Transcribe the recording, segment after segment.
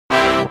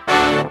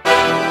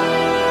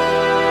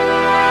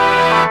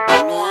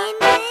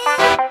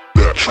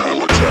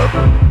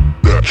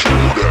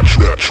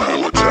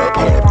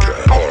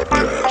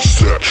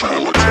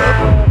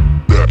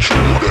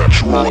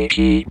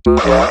Mikey,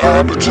 Buddha,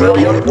 and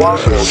William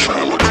Waffles.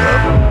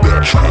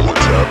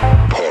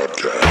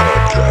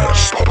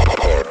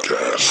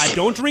 I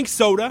don't drink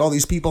soda. All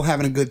these people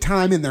having a good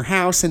time in their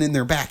house and in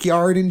their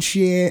backyard and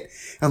shit,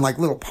 and like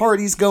little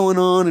parties going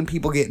on and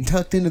people getting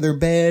tucked into their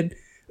bed.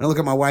 And I look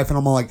at my wife and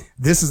I'm all like,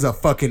 this is a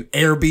fucking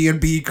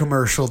Airbnb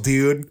commercial,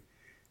 dude.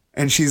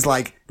 And she's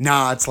like,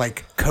 nah, it's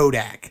like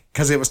Kodak,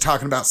 because it was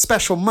talking about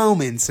special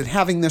moments and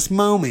having this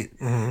moment.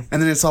 And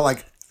then it's all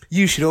like,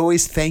 you should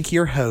always thank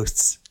your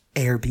hosts,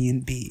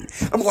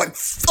 Airbnb. I'm like,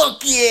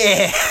 fuck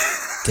yeah.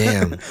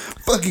 Damn.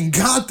 Fucking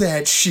got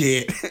that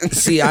shit.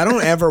 See, I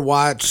don't ever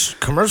watch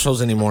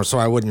commercials anymore, so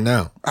I wouldn't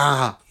know.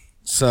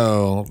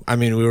 So, I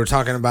mean, we were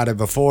talking about it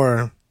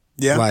before.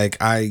 Yeah. Like,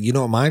 you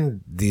don't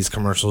mind these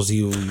commercials.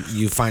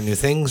 You find new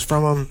things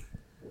from them.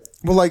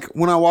 Well, like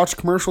when I watched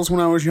commercials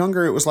when I was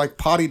younger, it was like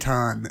potty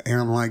time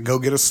and like go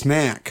get a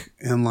snack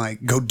and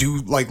like go do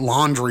like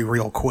laundry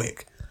real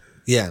quick.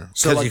 Yeah, because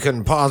So, like- you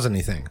couldn't pause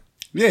anything.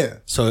 Yeah.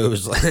 So it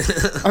was like,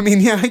 I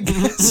mean, yeah, I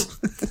guess.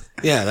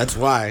 yeah, that's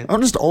why. I'm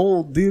just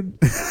old, dude.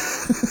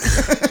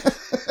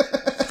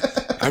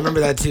 I remember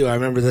that too. I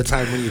remember the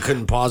time when you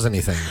couldn't pause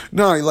anything.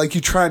 No, like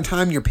you try and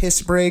time your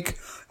piss break,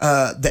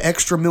 the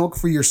extra milk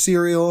for your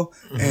cereal,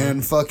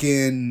 and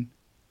fucking,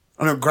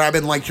 I don't know,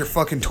 grabbing like your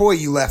fucking toy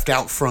you left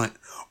out front,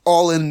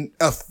 all in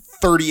a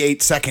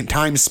 38-second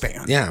time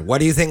span. Yeah. Why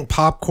do you think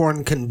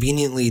popcorn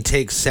conveniently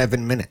takes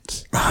 7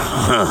 minutes?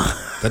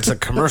 That's a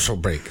commercial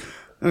break.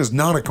 That is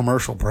not a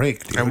commercial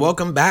break, dude. And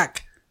welcome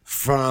back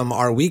from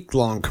our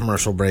week-long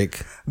commercial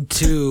break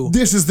to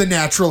This is the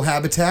Natural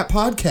Habitat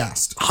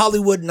Podcast.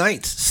 Hollywood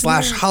Nights /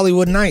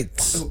 Hollywood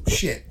Nights. Oh,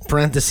 shit.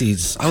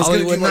 Parentheses. I was going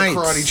to Hollywood do like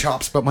Nights. karate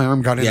chops, but my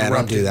arm got Yeah,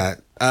 interrupted. don't do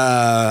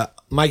that.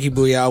 Mikey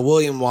Booyah,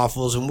 William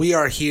Waffles, and we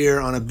are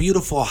here on a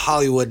beautiful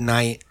Hollywood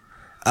night.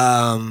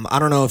 I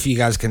don't know if you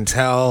guys can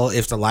tell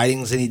if the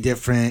lighting's any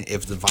different,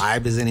 if the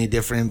vibe is any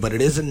different, but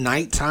it is a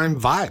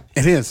nighttime vibe.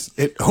 It is.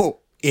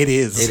 It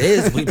is. It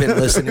is. We've been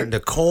listening to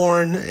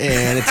Korn,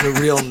 and it's a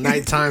real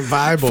nighttime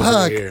vibe over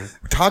Fuck. here.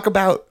 Talk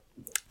about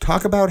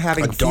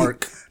having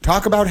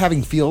talk about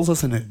having feels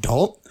as an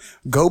adult.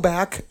 Go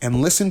back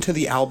and listen to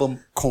the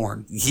album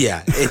Korn.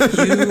 Yeah. If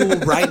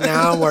you right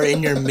now are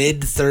in your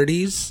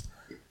mid-30s,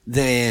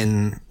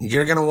 then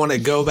you're going to want to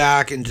go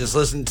back and just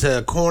listen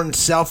to Korn's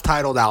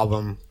self-titled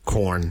album,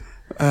 Korn.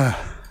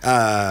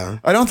 I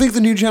don't think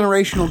the new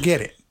generation will get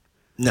it.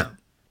 No.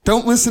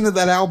 Don't listen to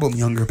that album,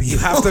 younger people.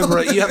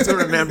 You have to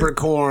remember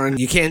Korn.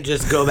 You can't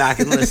just go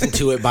back and listen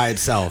to it by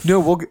itself. No,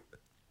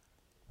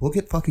 we'll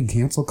get fucking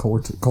cancel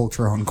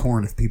culture on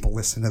Korn if people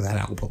listen to that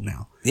album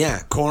now. Yeah,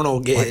 Korn will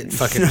get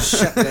fucking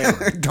shut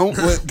down.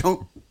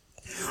 Don't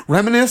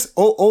reminisce.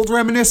 Old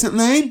reminiscent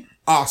name,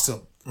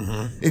 awesome.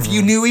 If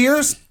you new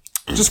ears,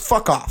 just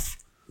fuck off.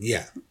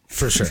 Yeah,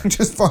 for sure.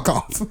 Just fuck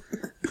off.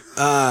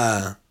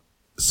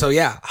 So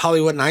yeah,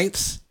 Hollywood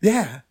Nights.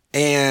 Yeah.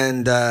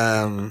 And,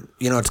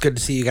 it's good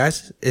to see you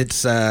guys.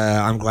 It's,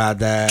 I'm glad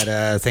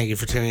that, thank you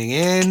for tuning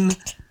in.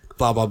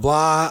 Blah, blah,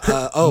 blah.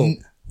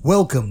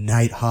 Welcome,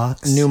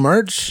 Nighthawks. New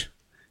merch.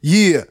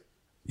 Yeah.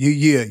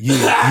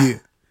 Yeah.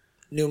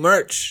 New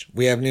merch.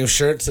 We have new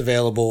shirts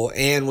available.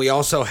 And we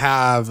also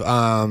have,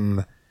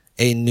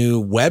 a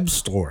new web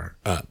store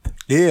up.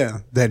 Yeah.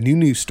 That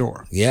new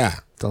store. Yeah.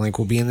 The link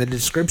will be in the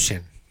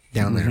description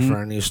down there for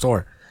our new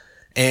store.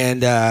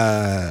 And,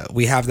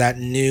 we have that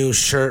new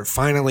shirt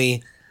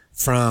finally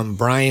from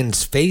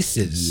Brian's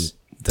Faces,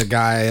 the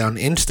guy on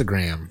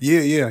Instagram.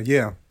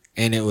 Yeah.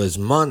 And it was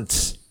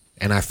months,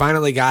 and I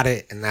finally got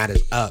it, and that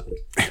is up,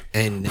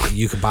 and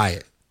you can buy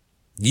it.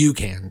 You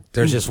can.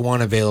 There's just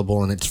one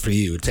available, and it's for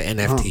you. It's an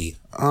NFT.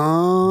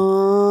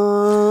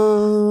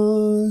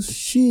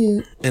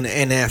 Shit. An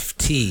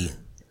NFT.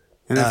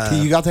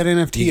 NFT. You got that Do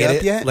NFT you get up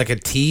it? yet? Like a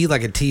T,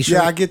 like a T-shirt?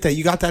 Yeah, I get that.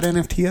 You got that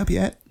NFT up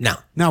yet? No.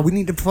 No, we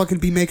need to fucking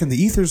be making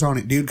the ethers on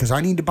it, dude, because I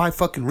need to buy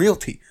fucking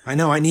realty. I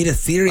know. I need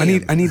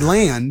Ethereum. I need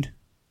land.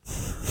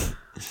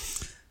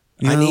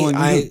 We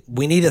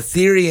need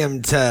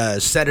Ethereum to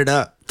set it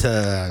up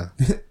to.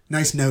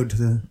 Nice node to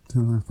the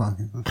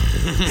fucking.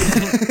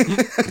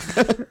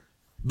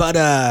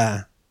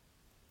 But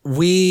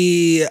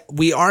we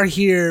are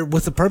here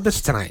with a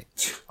purpose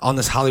tonight on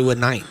this Hollywood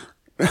night.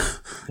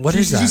 What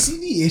is Did that? you see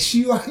the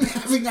issue I'm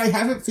having? I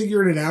haven't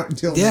figured it out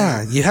until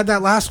Yeah, now. you had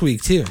that last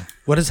week too.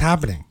 What is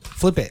happening?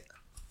 Flip it.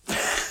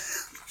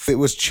 It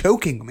was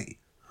choking me.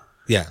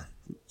 Yeah.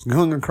 It's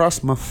going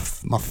across my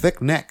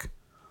thick neck.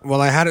 Well,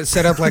 I had it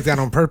set up like that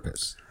on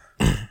purpose.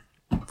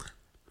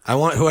 I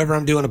want whoever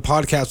I'm doing a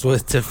podcast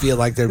with to feel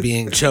like they're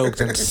being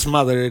choked and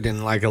smothered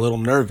and like a little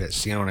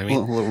nervous. You know what I mean?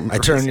 A little I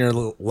turn your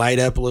light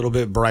up a little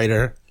bit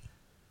brighter,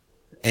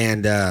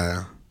 and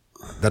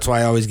that's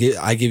why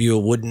I give you a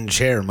wooden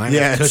chair. Mine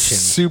has It's cushion.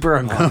 super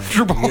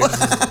uncomfortable.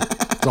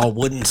 It's all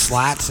wooden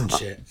slats and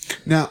shit.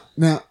 Now,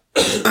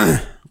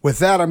 with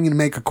that, I'm going to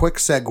make a quick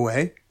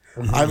segue.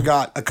 I've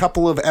got a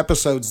couple of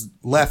episodes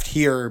left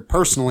here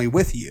personally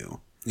with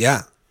you.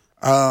 Yeah.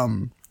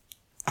 I'm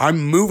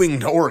moving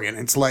to Oregon.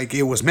 It's like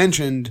it was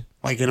mentioned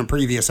like in a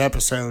previous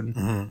episode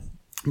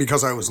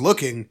because I was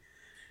looking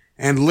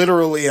And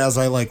literally, as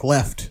I like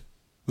left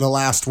the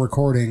last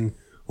recording,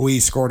 we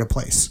scored a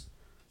place.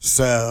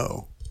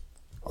 So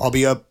I'll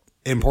be up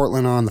in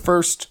Portland on the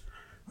 1st.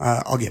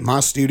 I'll get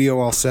my studio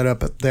all set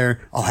up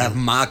there. I'll have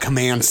my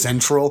command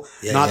central,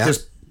 not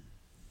this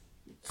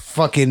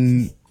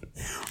fucking.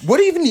 What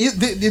even?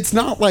 It's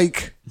not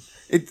like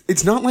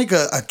it's not like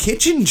a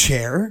kitchen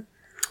chair.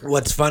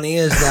 What's funny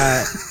is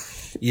that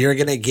you're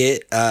gonna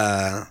get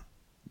over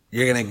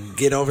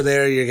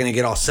there. You're gonna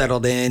get all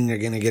settled in. You're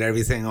gonna get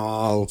everything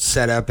all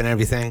set up and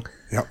everything.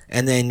 Yep.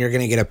 And then you're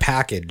gonna get a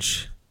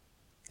package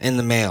in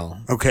the mail.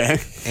 Okay.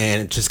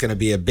 And it's just gonna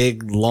be a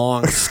big,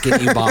 long,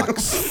 skinny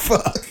box.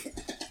 Fuck.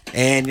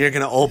 And you're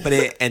gonna open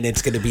it, and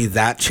it's gonna be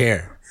that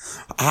chair.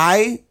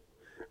 It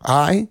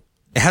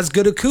has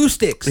good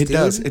acoustics. It dude.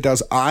 does. It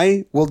does.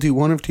 I will do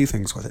one of two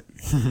things with it.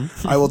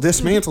 I will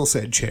dismantle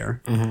said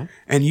chair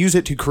and use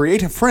it to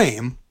create a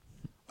frame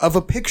of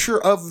a picture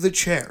of the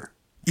chair,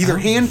 either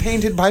hand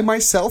painted by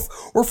myself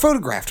or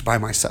photographed by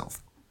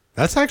myself.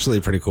 That's actually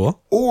pretty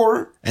cool.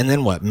 Or And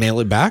then what? Mail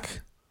it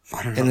back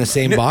I don't know, in the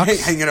same box? Hey,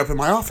 hang it up in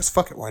my office.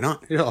 Fuck it. Why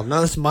not?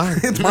 No, it's mine.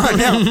 It's mine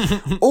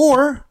now.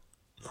 Or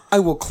I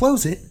will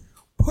close it,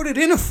 put it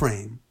in a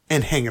frame,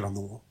 and hang it on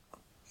the wall.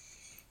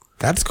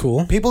 That's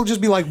cool. People just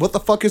be like, "What the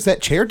fuck is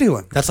that chair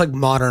doing?" That's like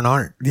modern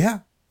art. Yeah.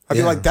 I'd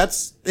be like,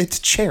 it's a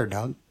chair,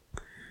 dog.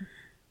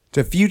 It's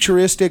a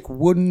futuristic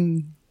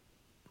wooden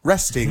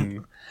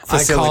resting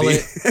facility. I call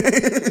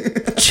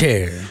it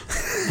chair.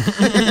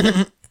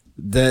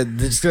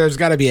 There's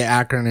got to be an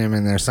acronym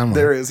in there somewhere.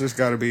 There is. There's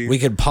got to be. We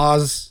could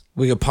pause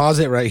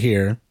it right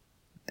here.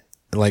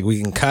 Like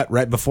we can cut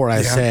right before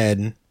I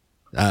said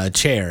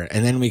chair.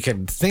 And then we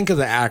could think of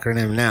the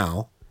acronym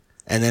now.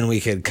 And then we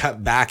could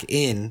cut back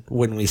in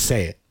when we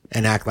say it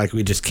and act like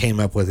we just came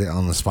up with it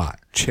on the spot.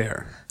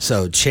 Chair.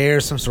 So chair,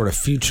 some sort of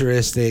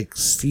futuristic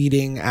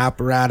seating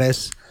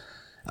apparatus.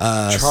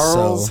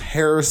 Charles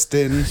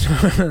Harrison.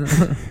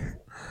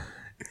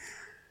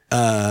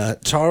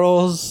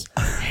 Charles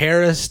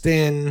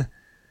Harrison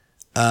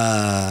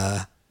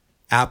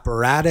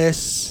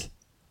apparatus.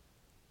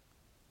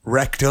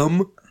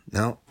 Rectum.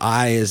 No,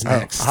 I is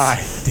next.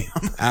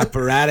 Damn.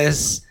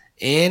 Apparatus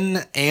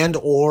in and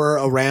or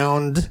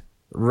around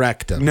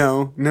rectum.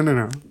 No.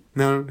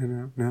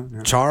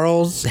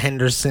 Charles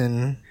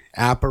Henderson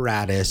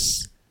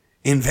apparatus.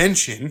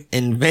 Invention.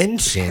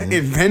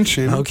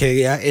 Okay,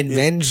 yeah,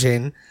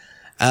 invention.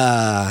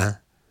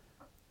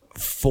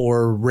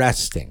 For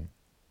resting.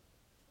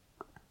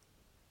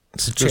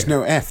 It's a chair. There's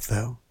no F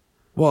though.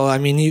 Well, I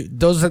mean,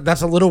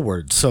 that's a little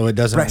word, so it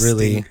doesn't Resting.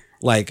 really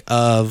like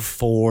of,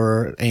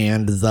 for,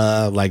 and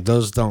the, like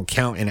those don't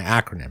count in an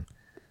acronym.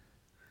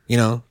 You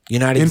know,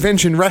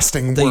 Invention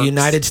resting. the works.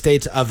 United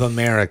States of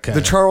America.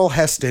 The Charles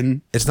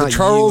Heston. It's the not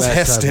Charles US of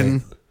Heston.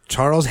 it.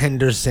 Charles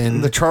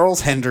Henderson. The Charles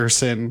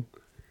Henderson.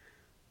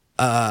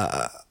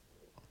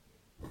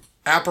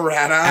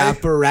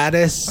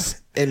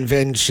 Apparatus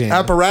invention.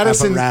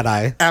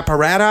 Apparati.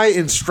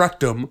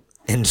 Instructum.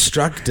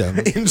 Instructum.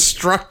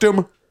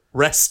 Instructum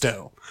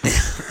resto.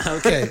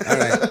 Okay, all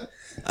right.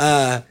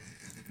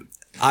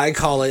 I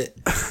call it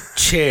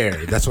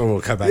chair. That's what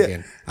we'll cut back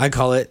in. I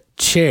call it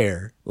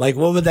chair. Like,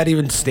 what would that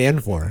even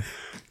stand for?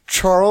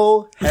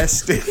 Charles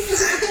Heston.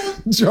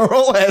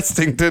 Charles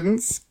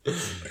Hestington's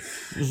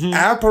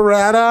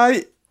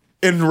Apparati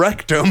in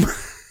rectum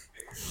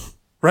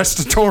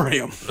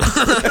restatorium.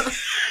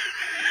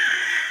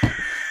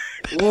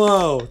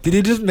 Whoa. Did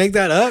you just make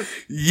that up?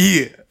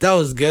 Yeah. That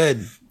was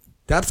good.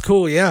 That's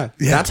cool, yeah.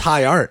 That's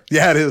high art.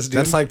 Yeah, it is, dude.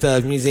 That's like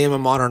the Museum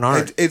of Modern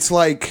Art. It's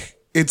like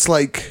I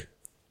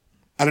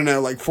don't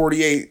know, like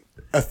 48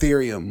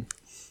 Ethereum.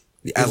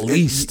 At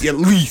least. At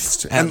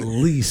least. At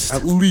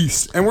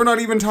least. And we're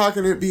not even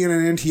talking it being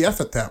an NTF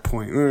at that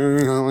point.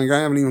 Like I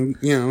haven't even,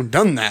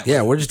 done that.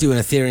 Yeah, we're just doing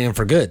Ethereum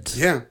for goods.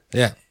 Yeah.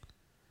 Yeah.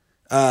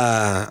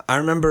 I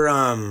remember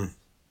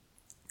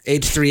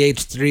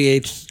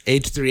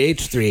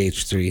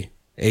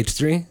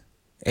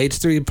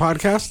H3H3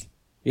 podcast.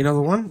 You know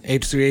the one?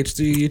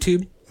 H3H3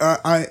 YouTube?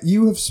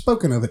 You have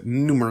spoken of it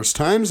numerous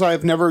times.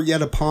 I've never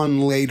yet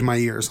laid my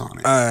ears on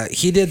it.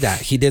 He did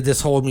that. He did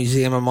this whole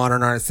Museum of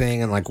Modern Art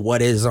thing and like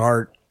what is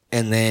art.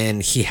 And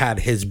then he had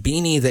his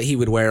beanie that he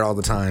would wear all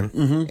the time.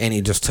 Mm-hmm. And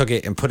he just took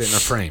it and put it in a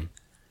frame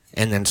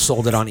and then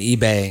sold it on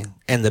eBay.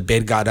 And the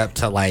bid got up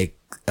to like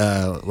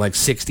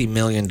 $60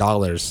 million.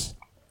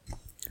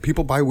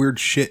 People buy weird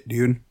shit,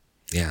 dude.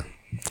 Yeah.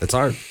 It's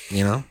art,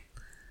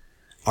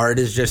 Art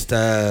is just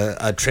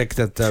a trick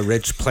that the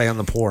rich play on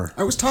the poor.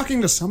 I was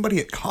talking to somebody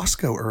at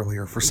Costco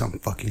earlier for some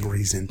fucking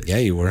reason. Yeah,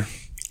 you were.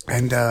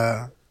 And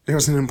there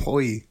was an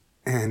employee,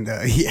 and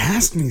he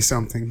asked me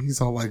something. He's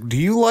all like, "Do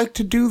you like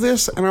to do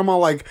this?" And I'm all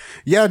like,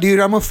 "Yeah, dude,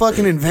 I'm a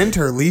fucking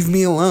inventor. Leave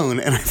me alone."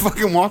 And I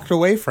fucking walked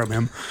away from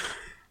him.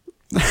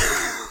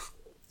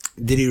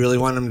 Did he really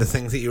want him to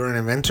think that you were an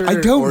inventor?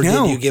 I don't or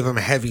know. Did you give him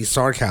heavy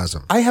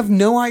sarcasm? I have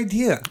no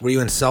idea. Were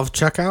you in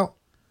self-checkout?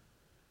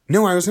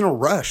 No, I was in a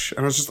rush.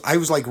 And I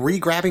was like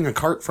re-grabbing a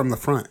cart from the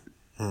front.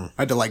 I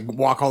had to like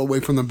walk all the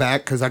way from the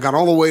back because I got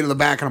all the way to the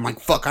back and I'm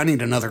like, fuck, I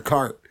need another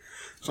cart.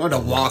 So I had to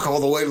walk all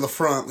the way to the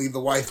front, leave the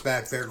wife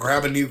back there,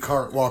 grab a new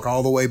cart, walk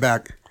all the way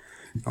back.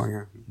 Oh,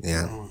 yeah.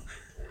 Yeah.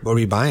 What were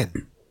you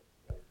buying?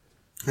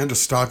 I had to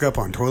stock up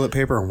on toilet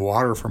paper and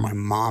water for my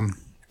mom.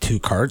 2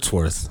 carts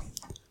worth.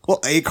 Well,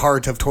 a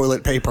cart of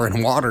toilet paper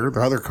and water. The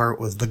other cart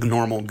was the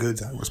normal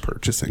goods I was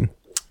purchasing.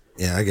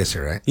 Yeah, I guess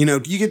you're right. You know,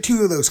 you get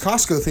 2 of those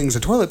Costco things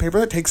of toilet paper,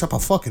 that takes up a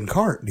fucking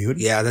cart, dude.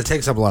 Yeah, that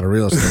takes up a lot of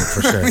real estate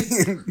for sure.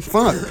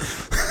 Fuck.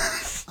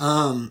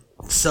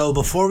 So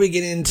before we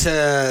get into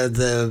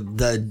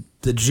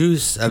the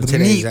juice of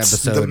today's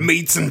episode, the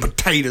meats and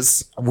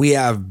potatoes, we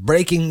have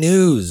breaking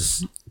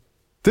news.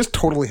 This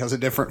totally has a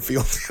different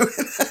feel to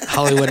it.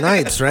 Hollywood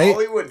Nights, right?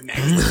 Hollywood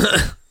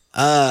Nights.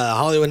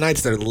 Hollywood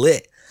Nights, they're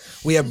lit.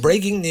 We have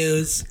breaking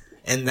news,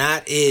 and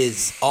that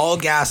is all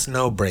gas,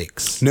 no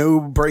brakes. No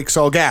brakes,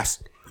 all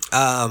gas.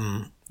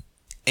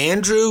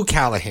 Andrew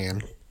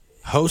Callahan,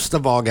 host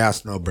of All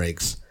Gas No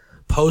Brakes,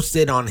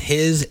 posted on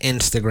his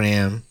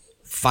Instagram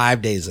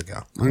 5 days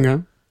ago.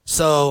 Okay.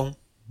 So,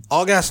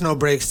 All Gas No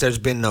Brakes, there's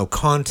been no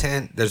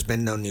content, there's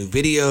been no new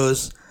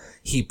videos.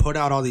 He put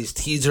out all these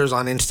teasers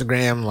on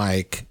Instagram,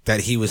 like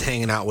that he was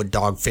hanging out with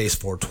Dogface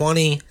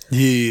 420.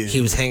 Yeah.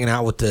 He was hanging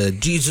out with the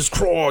Jesus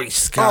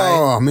Christ guy.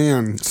 Oh,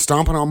 man.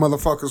 Stomping on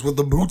motherfuckers with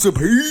the boots of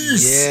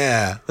peace.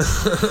 Yeah.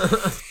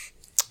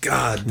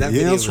 God, that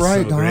video that's was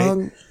right, so dog.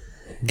 great.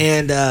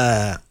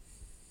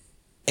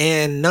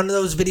 And none of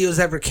those videos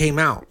ever came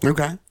out.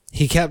 Okay.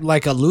 He kept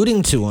like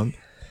alluding to them.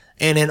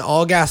 And in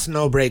All Gas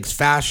No Brakes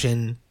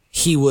fashion,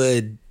 he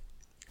would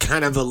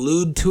kind of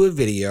allude to a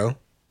video,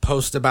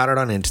 post about it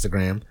on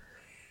Instagram.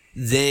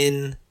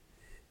 Then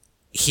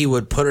he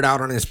would put it out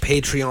on his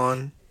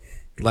Patreon,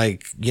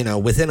 like, you know,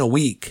 within a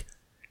week.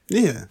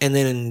 Yeah. And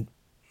then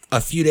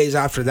a few days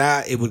after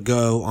that, it would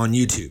go on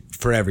YouTube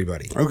for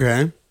everybody.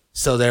 Okay.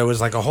 So there was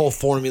like a whole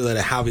formula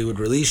to how he would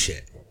release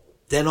shit.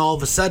 Then all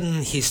of a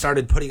sudden, he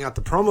started putting out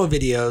the promo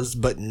videos,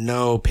 but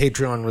no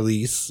Patreon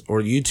release or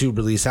YouTube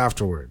release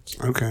afterwards.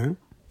 Okay.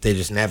 They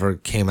just never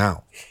came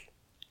out.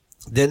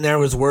 Then there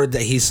was word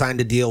that he signed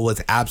a deal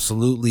with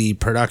Absolutely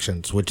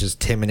Productions, which is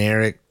Tim and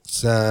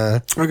Eric's,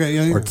 Okay,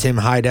 yeah. or Tim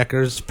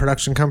Heidecker's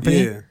production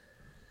company. Yeah.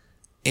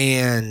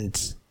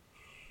 And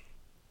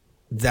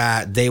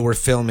that they were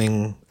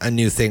filming a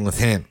new thing with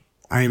him.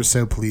 I am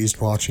so pleased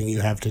watching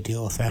you have to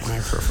deal with that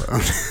microphone.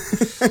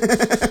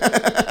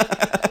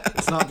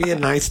 It's not being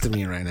nice to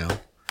me right now.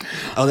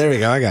 Oh, there we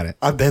go. I got it.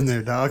 I've been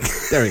there, dog.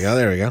 There we go.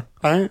 There we go.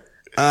 All right.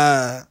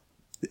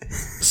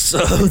 So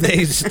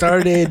they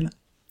started.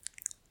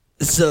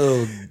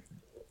 So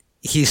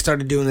he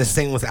started doing this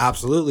thing with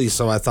Absolutely.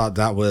 So I thought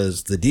that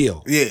was the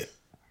deal. Yeah.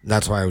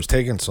 That's why it was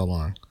taking so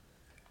long.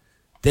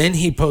 Then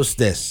he posts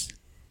this.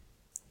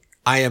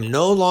 I am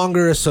no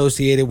longer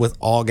associated with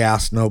All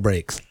Gas No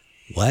Brakes.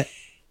 What?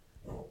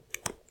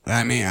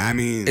 I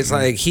mean, It's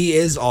like he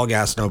is All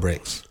Gas No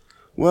Brakes.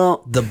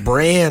 well, The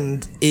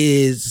brand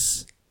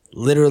is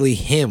literally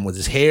him with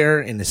his hair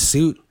and his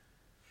suit,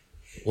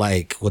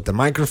 like with the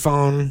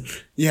microphone.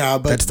 yeah,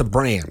 That's the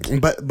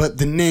brand. but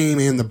the name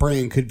and the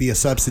brand could be a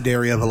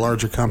subsidiary of a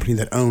larger company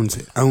that owns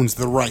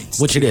the rights.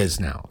 Which it is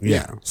now.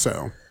 Yeah.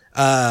 So.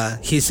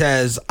 He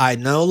says, I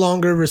no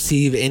longer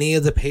receive any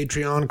of the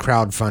Patreon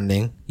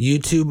crowdfunding,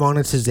 YouTube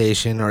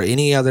monetization, or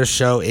any other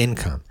show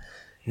income.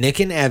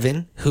 Nick and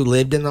Evan, who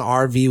lived in the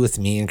RV with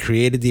me and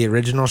created the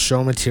original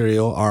show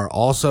material, are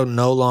also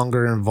no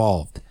longer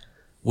involved.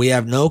 We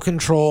have no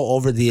control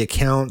over the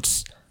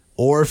accounts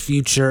or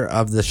future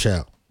of the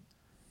show.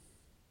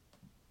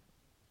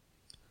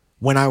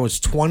 When I was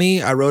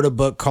 20, I wrote a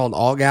book called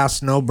All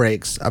Gas No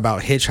Brakes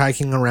about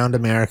hitchhiking around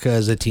America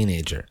as a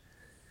teenager.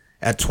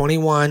 At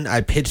 21,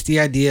 I pitched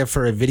the idea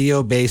for a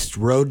video-based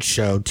road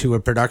show to a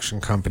production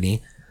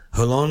company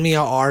who loaned me a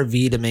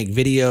RV to make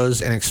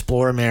videos and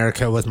explore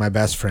America with my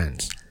best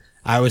friends.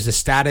 I was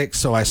ecstatic,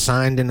 so I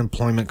signed an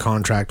employment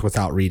contract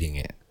without reading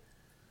it.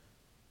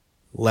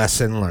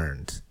 Lesson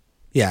learned.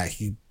 Yeah,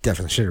 he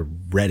definitely should have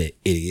read it,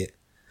 idiot.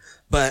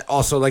 But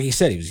also, like he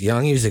said, he was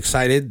young, he was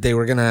excited. They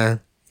were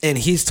gonna... And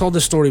he's told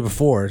the story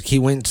before. He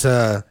went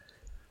to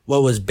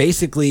what was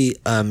basically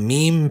a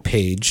meme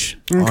page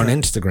on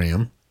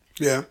Instagram.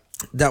 Yeah.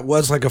 That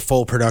was like a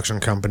full production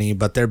company,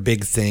 but their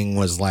big thing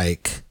was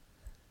like,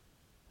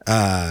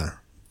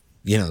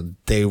 you know,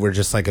 they were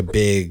just like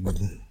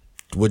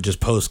would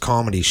just post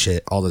comedy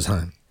shit all the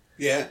time.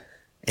 Yeah.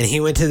 And he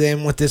went to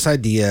them with this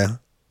idea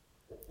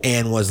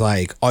and was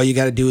like, all you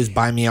got to do is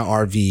buy me an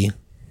RV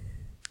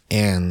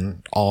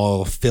and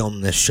I'll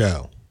film this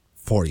show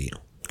for you.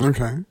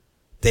 Okay.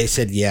 They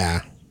said,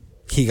 yeah.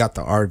 He got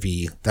the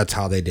RV. That's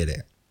how they did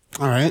it.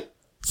 All right.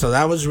 So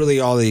that was really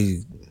all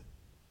the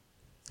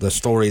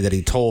story that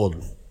he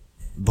told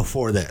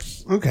before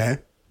this. Okay.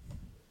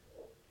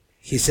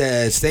 He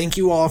says, thank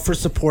you all for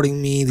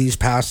supporting me these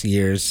past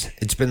years.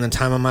 It's been the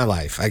time of my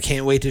life. I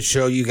can't wait to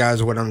show you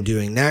guys what I'm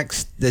doing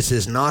next. This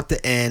is not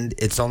the end.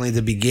 It's only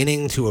the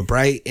beginning to a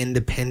bright,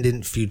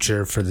 independent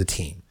future for the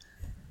team.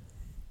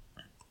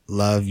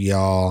 Love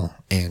y'all,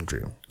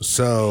 Andrew.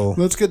 So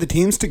Let's get the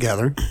teams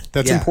together.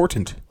 That's Yeah.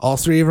 important. all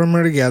three of them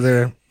are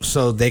together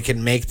so they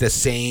can make the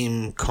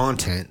same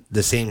content,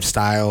 the same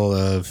style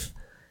of,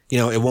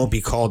 it won't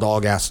be called All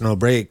Gas, No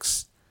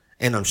Brakes.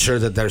 And I'm sure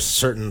that there's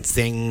certain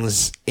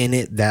things in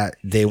it that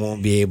they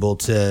won't be able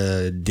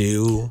to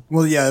do.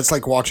 Well, yeah, it's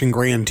like watching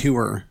Grand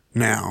Tour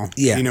now.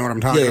 Yeah. You know what I'm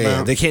talking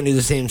about? They can't do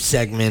the same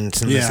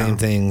segments and the Yeah. same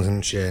things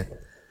and shit.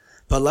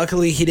 But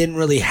luckily, he didn't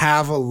really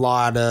have a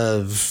lot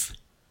of,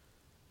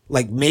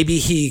 like, maybe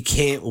he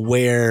can't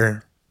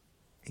wear,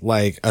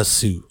 like, a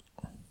suit.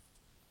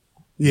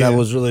 Yeah. That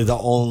was really the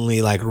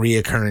only, like,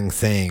 reoccurring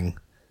thing.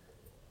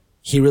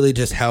 He really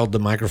just held the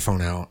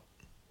microphone out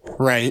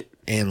Right.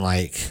 and,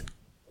 like,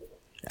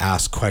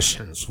 asked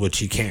questions, which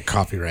he can't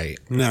copyright.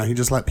 No, he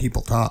just let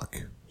people talk.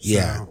 So.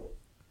 Yeah.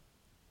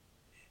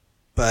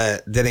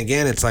 But then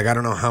again, it's like, I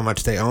don't know how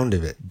much they owned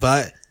of it.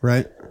 But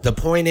Right. the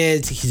point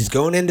is, he's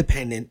going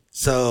independent.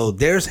 So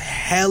there's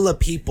hella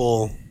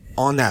people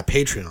on that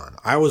Patreon.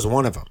 I was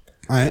one of them.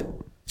 All right.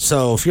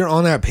 So if you're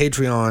on that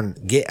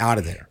Patreon, get out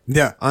of there.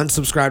 Yeah.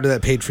 Unsubscribe to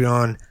that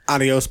Patreon.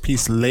 Adios.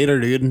 Peace later,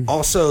 dude.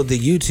 Also the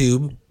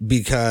YouTube,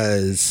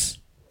 because,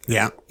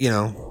 Yeah.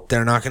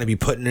 they're not going to be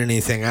putting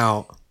anything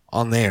out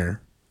on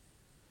there.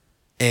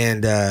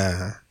 And,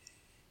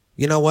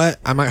 you know what?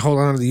 I might hold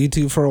on to the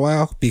YouTube for a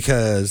while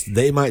because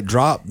they might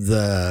drop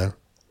the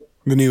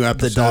new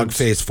episodes.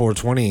 Dogface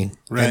 420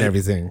 Right. and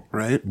everything.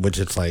 Right. Which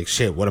it's like,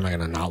 shit, what am I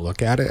going to not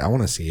look at it? I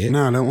want to see it.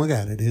 No, don't look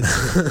at it, dude.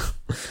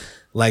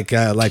 Like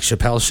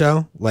Chappelle's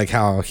show, like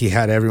how he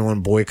had everyone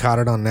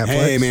boycotted on Netflix.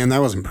 Hey, man,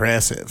 that was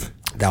impressive.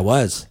 That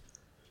was.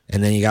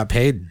 And then you got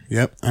paid.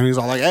 Yep. And he's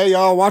all like, hey,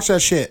 y'all, watch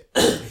that shit.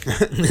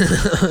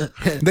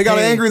 They got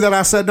angry that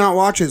I said not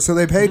watch it, so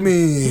they paid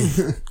me.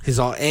 He's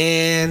all,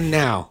 and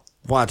now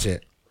watch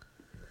it.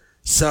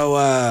 So,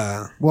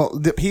 Well,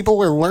 the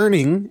people are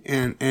learning,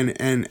 and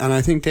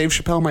I think Dave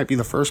Chappelle might be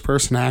the first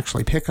person to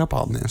actually pick up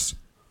on this.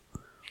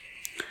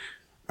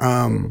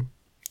 And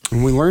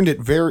we learned it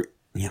very,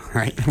 We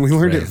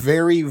learned it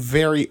very,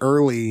 very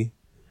early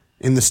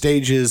in the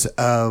stages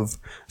of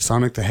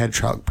Sonic the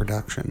Hedgehog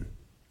production.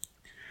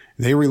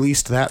 They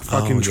released that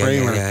fucking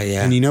trailer,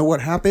 yeah. and you know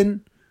what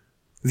happened?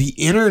 The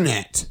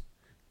internet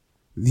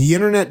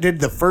did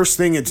the first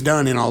thing it's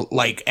done in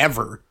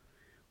ever,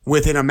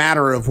 within a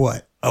matter of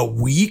what, a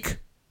week,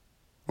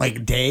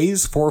 like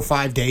days, 4 or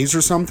 5 days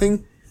or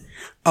something.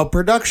 A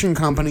production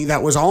company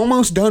that was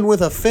almost done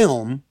with a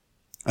film,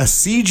 a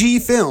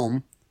CG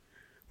film,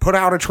 put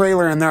out a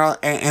trailer, and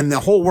the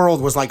whole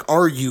world was like,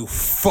 "Are you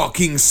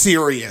fucking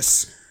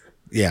serious?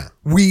 yeah.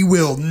 We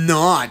will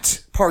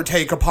not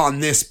partake upon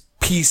this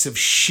piece of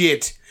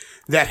shit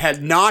that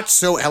had not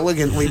so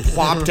elegantly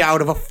plopped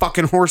out of a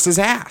fucking horse's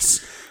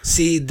ass."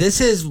 See,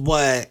 this is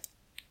what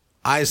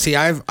I see.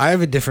 I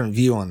have a different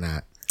view on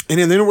that. And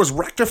then it was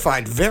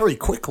rectified very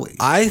quickly.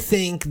 I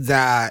think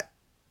that,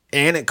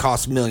 and it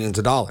cost millions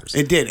of dollars.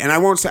 It did. And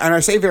I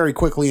say very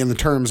quickly in the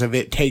terms of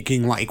it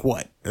taking like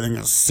what? I think it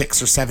was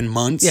 6 or 7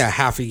 months. Yeah,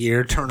 half a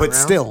year turnaround.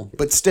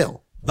 But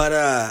still.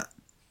 But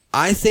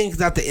I think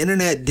that the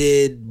internet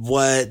did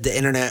what the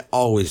internet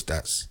always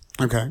does.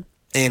 Okay.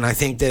 And I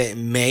think that it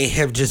may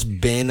have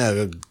just been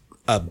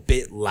a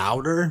bit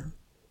louder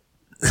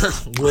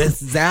with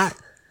that.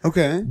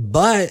 Okay.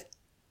 But,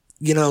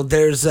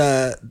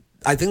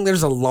 I think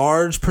there's a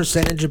large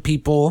percentage of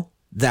people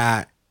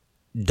that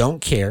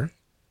don't care.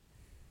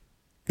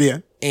 Yeah.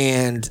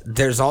 And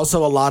there's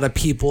also a lot of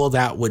people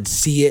that would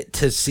see it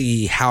to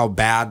see how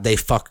bad they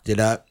fucked it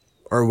up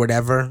or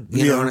whatever.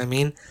 You know what I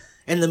mean?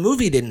 And the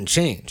movie didn't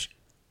change.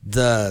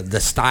 The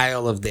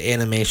style of the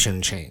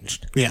animation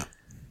changed. Yeah.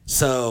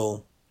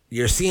 So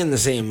you're seeing the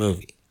same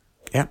movie.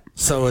 Yeah.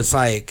 So it's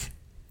like,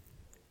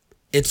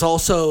 it's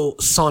also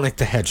Sonic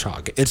the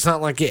Hedgehog. It's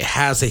not like it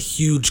has a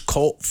huge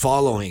cult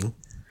following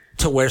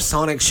to where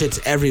Sonic shit's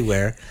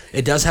everywhere.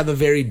 It does have a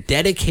very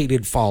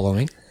dedicated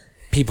following.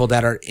 People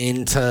that are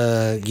into,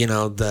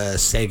 the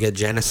Sega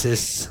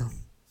Genesis.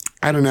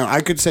 I don't know. I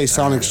could say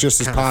Sonic's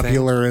just as kind of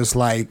popular as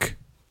like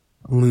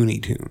Looney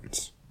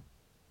Tunes.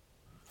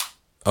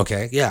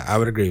 Okay, yeah, I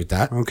would agree with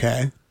that.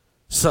 Okay.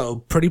 So,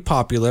 pretty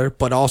popular,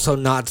 but also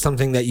not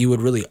something that you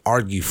would really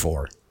argue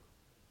for.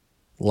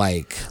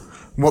 Like,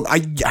 Well,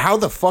 how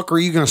the fuck are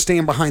you going to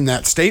stand behind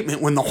that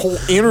statement when the whole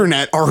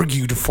internet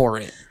argued for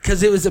it?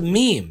 because it was a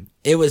meme.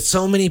 It was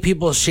so many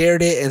people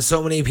shared it, and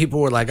so many people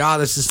were like, "Oh,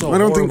 this is so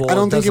horrible." I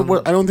don't think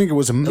it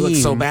was a meme. It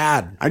looks so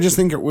bad. I just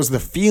think it was the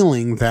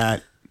feeling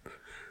that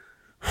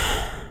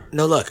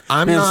No, look,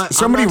 I'm man, not.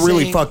 somebody I'm not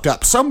really saying, fucked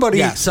up. Somebody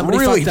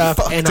really fucked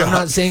up, and up. I'm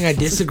not saying I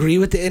disagree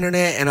with the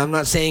internet, and I'm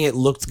not saying it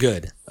looked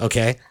good.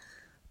 Okay,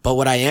 but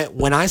when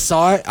I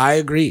saw it, I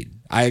agreed.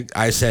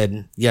 I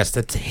said, yes,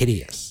 that's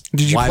hideous.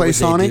 Did you Why play would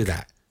Sonic? They do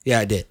that? Yeah,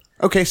 I did.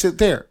 Okay, so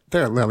there,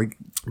 Lily.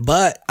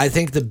 But I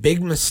think the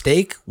big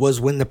mistake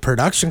was when the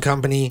production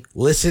company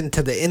listened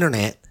to the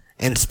internet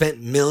and spent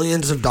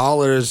millions of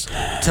dollars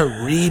to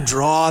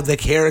redraw the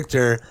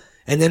character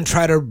and then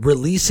try to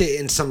release it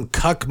in some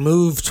cuck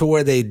move to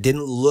where they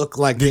didn't look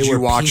like Did they you were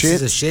watch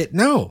pieces it? of shit.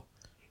 No.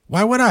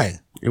 Why would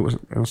I? It was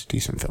a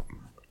decent film.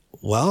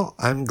 Well,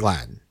 I'm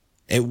glad.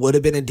 It would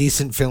have been a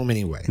decent film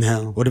anyway.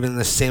 No. Would have been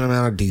the same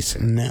amount of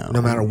decent.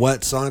 No matter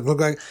what Sonic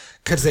looked like.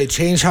 Because they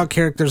change how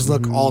characters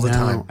look all the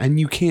time. And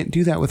you can't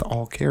do that with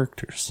all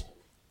characters.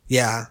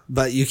 Yeah,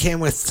 but you can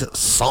with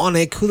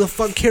Sonic. Who the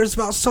fuck cares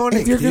about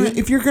Sonic?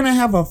 If you're gonna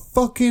have a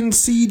fucking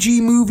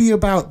CG movie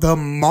about the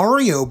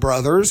Mario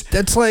Brothers,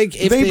 that's like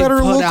if they better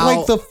put look out,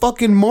 like the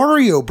fucking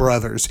Mario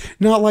Brothers,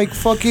 not like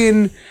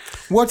fucking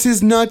what's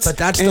his nuts. But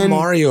that's the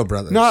Mario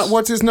Brothers, not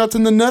what's his nuts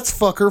and the nuts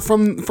fucker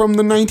from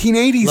the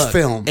 1980s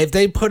film. If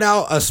they put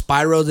out a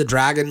Spyro the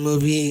Dragon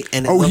movie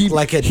and it looked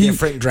like a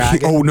different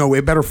dragon, no,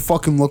 it better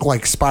fucking look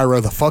like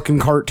Spyro the fucking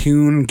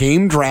cartoon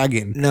game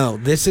dragon. No,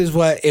 this is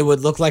what it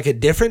would look like, a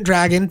different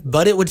dragon,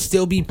 but it would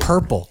still be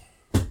purple.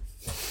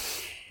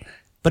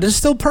 But it's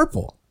still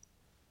purple.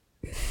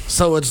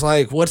 So it's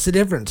like, what's the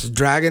difference?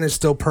 Dragon is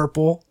still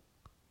purple.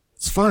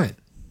 It's fine.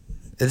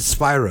 It's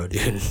Spyro,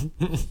 dude.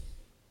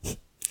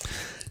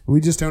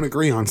 We just don't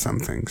agree on some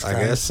things. I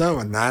guess so,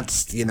 and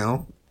that's see,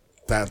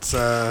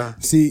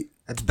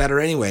 that's better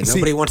anyway.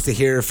 Nobody wants to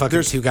hear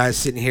fucking two guys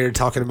sitting here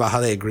talking about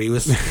how they agree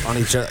on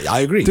each other.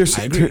 I agree.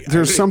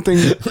 There's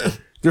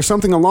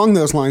something along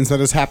those lines that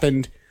has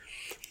happened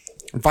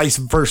vice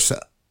versa.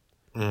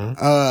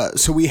 Mm-hmm.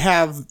 So we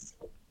have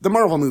the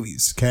Marvel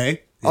movies,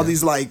 okay? All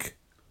these like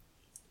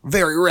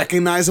very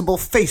recognizable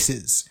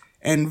faces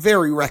and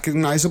very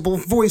recognizable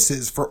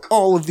voices for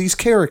all of these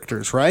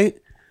characters, right?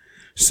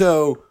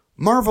 So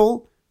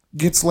Marvel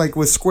gets like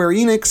with Square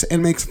Enix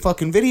and makes a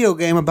fucking video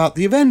game about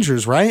the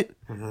Avengers, right?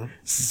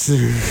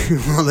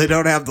 Mm-hmm. Well, they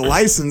don't have the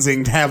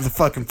licensing to have the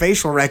fucking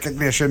facial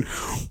recognition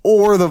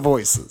or the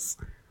voices.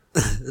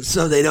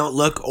 So they don't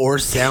look or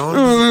sound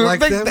like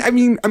them? I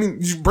mean,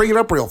 just bring it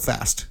up real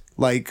fast.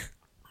 Like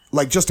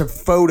just a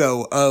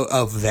photo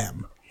of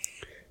them.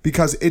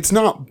 Because it's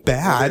not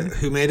bad.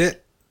 Who made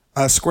it?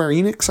 Square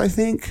Enix, I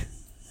think.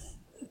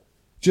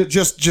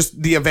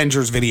 Just the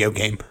Avengers video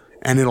game.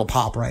 And it'll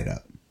pop right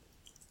up.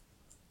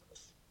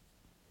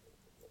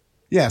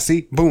 Yeah,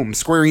 see? Boom.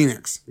 Square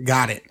Enix.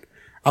 Got it.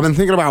 I've been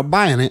thinking about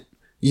buying it,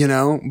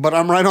 but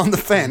I'm right on the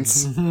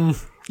fence.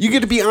 You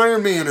get to be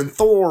Iron Man and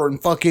Thor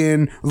and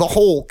fucking the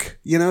Hulk.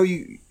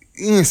 You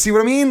see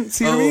what I mean?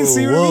 See what I mean?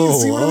 See what I mean?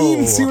 See what I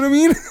mean? See what I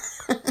mean?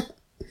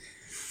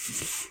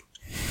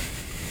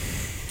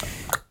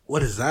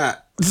 What is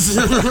that?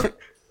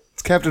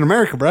 It's Captain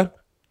America, bro.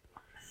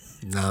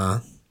 Nah.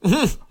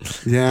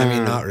 Yeah. I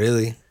mean, not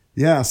really.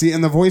 Yeah, see,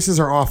 and the voices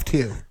are off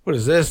too. What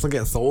is this? Look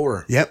at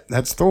Thor. Yep,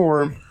 that's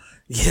Thor.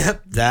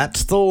 Yep,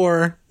 that's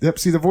Thor. Yep,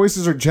 see, the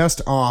voices are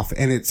just off,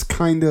 and it's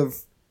kind of...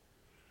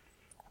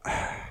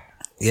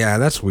 Yeah,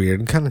 that's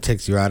weird. It kind of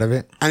takes you out of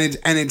it. And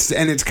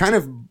it's kind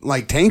of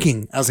like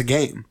tanking as a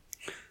game.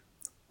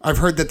 I've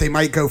heard that they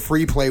might go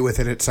free play with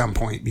it at some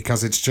point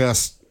because it's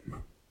just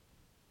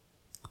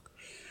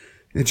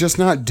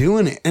not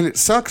doing it. And it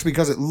sucks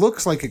because it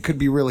looks like it could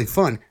be really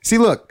fun. See,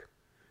 look.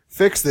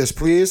 Fix this,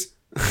 please.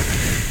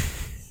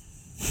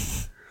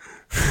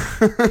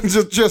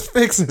 just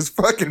fix his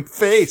fucking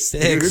face,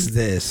 Fix dude.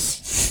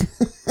 This.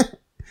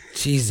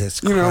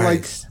 Jesus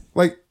Christ.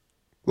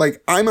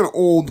 Like I'm an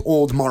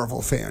old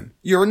Marvel fan.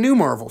 You're a new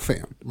Marvel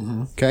fan.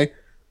 Mm-hmm. Okay?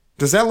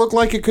 Does that look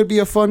like it could be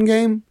a fun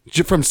game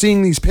from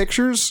seeing these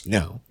pictures?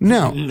 No.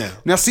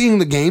 Now seeing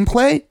the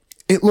gameplay,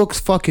 it looks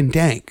fucking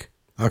dank.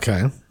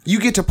 Okay. You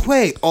get to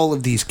play all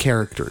of these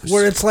characters.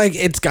 Where it's like,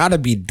 it's got to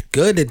be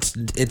good.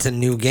 It's a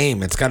new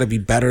game. It's got to be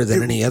better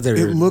than any other.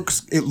 It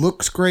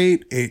looks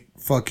great. It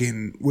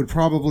fucking would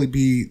probably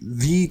be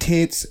the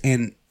tits,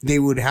 and they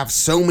would have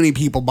so many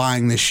people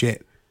buying this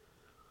shit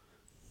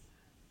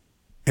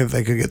if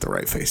they could get the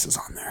right faces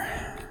on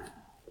there.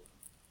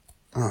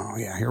 Oh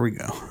yeah, here we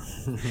go.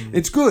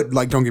 It's good.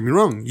 Like, don't get me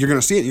wrong. You're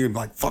gonna see it, and you're gonna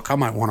be like, "Fuck, I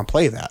might want to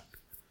play that."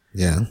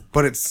 Yeah,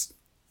 but it's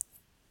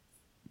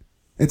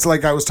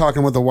like I was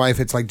talking with the wife.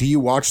 It's like, do you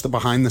watch the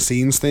behind the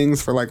scenes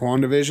things for like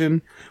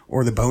WandaVision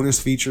or the bonus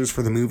features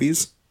for the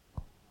movies?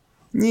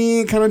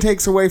 It kind of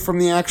takes away from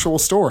the actual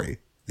story.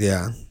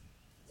 Yeah.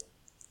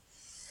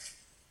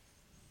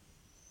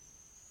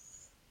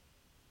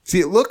 See,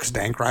 it looks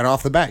dank right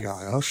off the bat. You're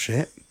like, oh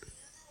shit.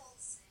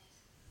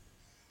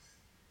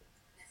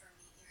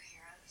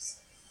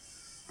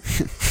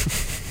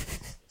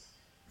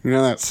 You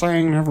know that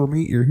saying, never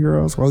meet your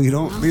heroes? Well, you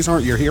don't. These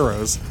aren't your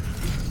heroes.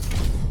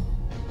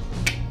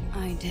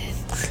 I did.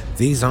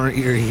 These aren't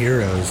your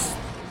heroes.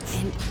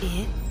 And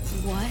it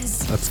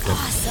was That's good.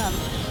 awesome.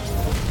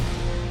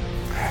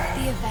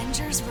 The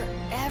Avengers were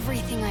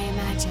everything I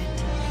imagined.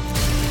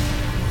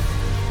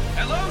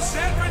 Hello,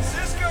 San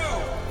Francisco!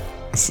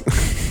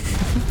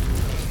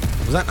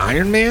 Was that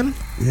Iron Man?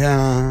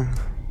 Yeah.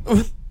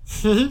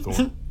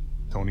 Thor,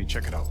 Tony,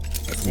 check it out.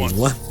 At once.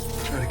 What?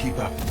 Try to keep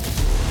up.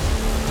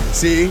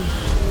 See?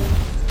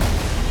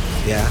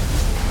 Yeah.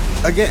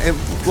 Again,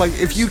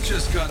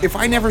 if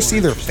I never see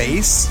their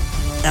face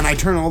and I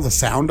turn all the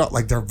sound up,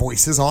 like their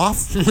voices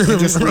off, and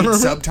just read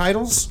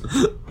subtitles,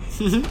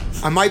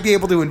 I might be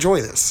able to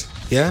enjoy this.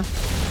 Yeah.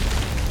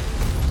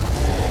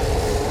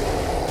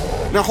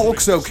 Now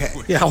Hulk's okay.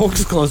 Yeah,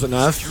 Hulk's close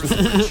enough. Those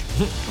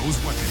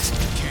weapons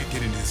can't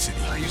get into the city.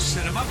 You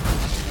set him up.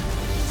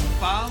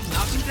 Bob,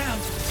 knock him down.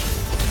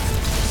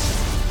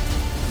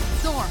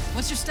 Thor,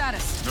 what's your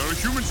status? There are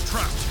humans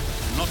trapped.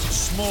 Lots of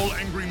small,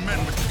 angry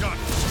men with guns.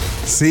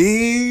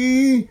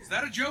 See? Is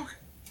that a joke?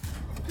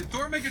 Did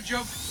Thor make a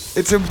joke?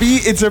 It's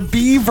a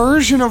B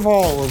version of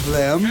all of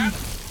them. Cat,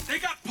 they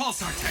got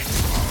pulsar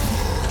tanks.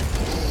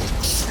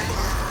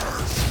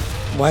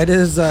 Why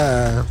does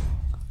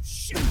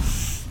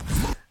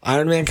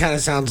Iron Man kind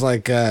of sounds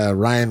like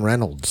Ryan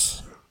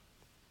Reynolds?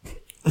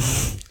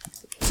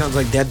 Sounds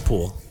like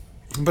Deadpool.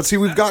 But see,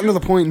 we've gotten to the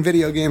point in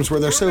video games where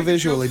they're so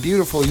visually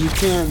beautiful,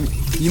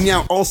 you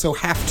now also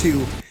have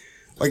to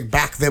like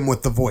back them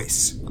with the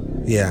voice.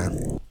 Yeah.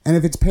 And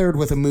if it's paired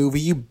with a movie,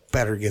 you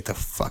better get the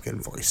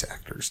fucking voice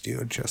actors,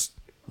 dude. Just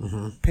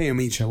pay them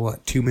each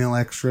 $2 million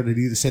extra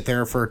to sit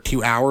there for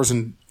 2 hours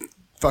and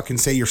fucking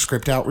say your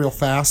script out real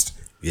fast.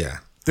 Yeah.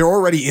 They're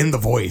already in the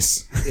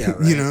voice. Yeah,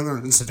 right. You know,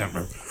 they're sit down.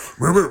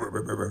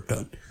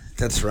 Done.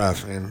 That's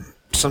rough, man.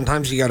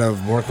 Sometimes you gotta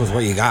work with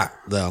what you got,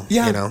 though.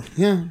 Yeah. You know?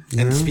 Yeah.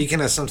 And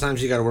speaking of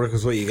sometimes you gotta work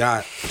with what you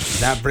got,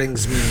 that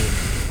brings me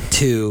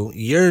to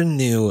your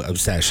new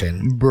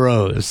obsession.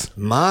 Bros.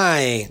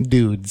 My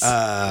Dudes.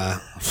 I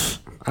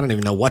don't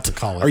even know what to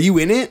call it. Are you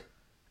in it?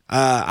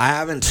 I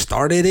haven't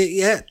started it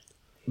yet,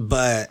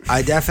 but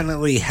I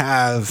definitely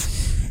have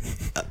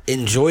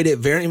enjoyed it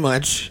very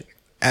much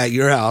at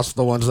your house,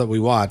 the ones that we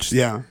watched.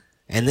 Yeah.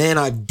 And then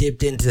I've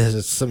dipped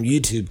into some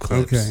YouTube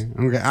clips.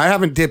 Okay. I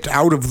haven't dipped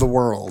out of the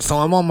world So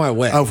I'm on my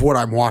way. of what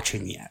I'm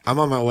watching yet. I'm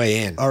on my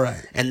way in. All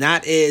right. And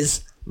that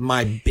is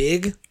my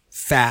big,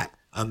 fat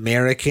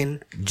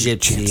American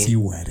gypsy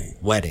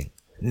wedding.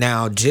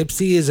 Now,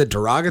 gypsy is a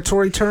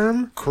derogatory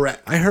term.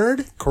 Correct. I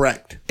heard.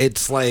 Correct.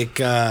 It's like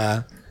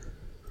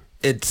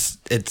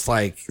it's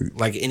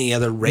like any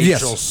other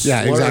racial slur.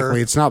 Yeah,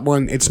 exactly. It's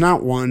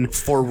not one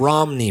for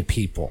Romney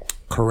people.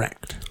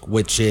 Correct.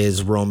 Which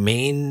is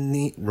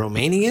Romanian?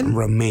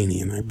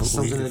 Romanian, I believe.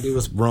 Something to do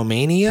with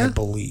Romania? I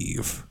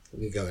believe.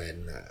 Let me go ahead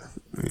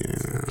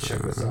and check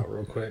this out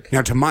real quick.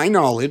 Now, to my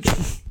knowledge,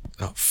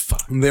 Oh,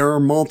 fuck. there are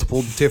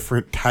multiple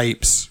different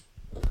types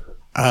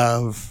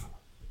of.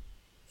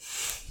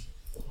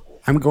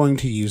 I'm going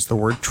to use the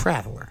word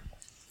traveler.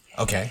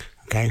 Okay.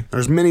 Okay.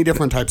 There's many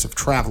different types of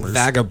travelers.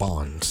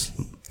 Vagabonds.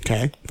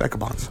 Okay.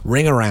 Vagabonds.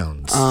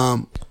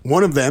 Ring-arounds.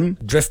 One of them.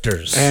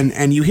 Drifters.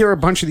 And you hear a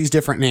bunch of these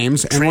different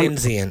names. And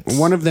Transients.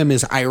 One of them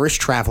is Irish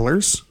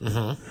travelers.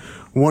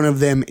 Mm-hmm. One of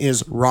them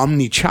is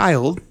Romney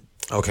Child.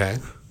 Okay.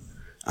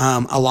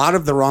 A lot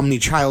of the Romney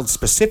Child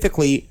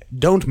specifically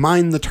don't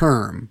mind the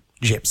term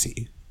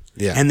gypsy.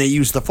 Yeah. And they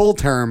use the full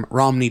term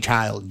Romney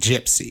Child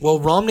gypsy. Well,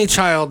 Romney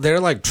Child, they're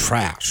like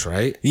trash,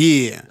 right?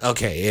 Yeah.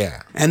 Okay,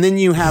 yeah. And then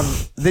you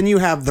have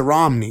the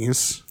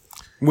Romneys,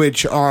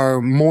 which are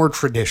more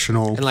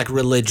traditional, And like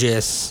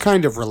religious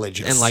kind of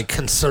religious, and like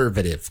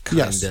conservative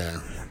kind of.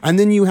 yes. And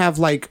then you have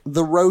like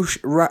the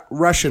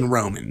Russian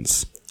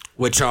Romans,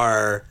 Which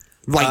are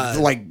like eat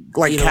a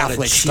lot of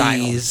Catholic style.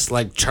 cheese,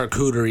 like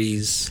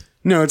charcuteries,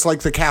 No, it's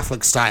like the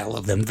Catholic style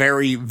of them.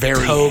 Very,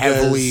 very togas,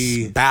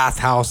 heavily.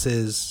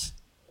 bathhouses.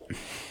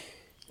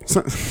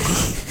 So-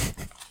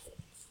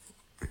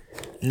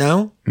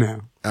 No?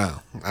 no.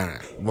 Oh, all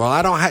right. Well,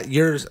 I don't have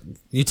yours.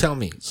 You tell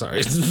me.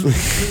 Sorry.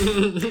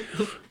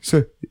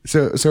 So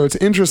it's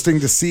interesting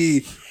to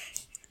see,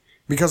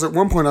 because at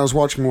one point I was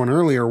watching one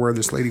earlier where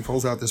this lady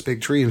pulls out this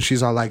big tree and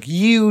she's all like,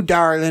 "You,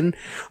 darling,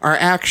 are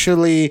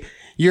actually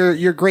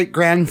your great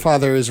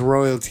grandfather is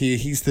royalty.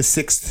 He's the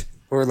 6th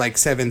or like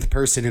 7th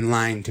person in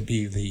line to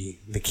be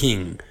the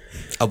king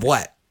Of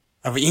what?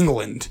 of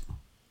England."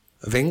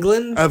 Of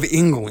England? Of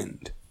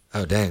England,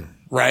 Oh, dang.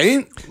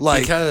 right?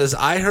 Like, Because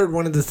I heard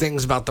one of the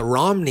things about the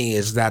Romney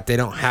is that they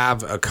don't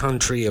have a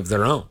country of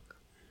their own.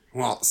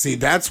 well, see,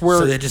 that's where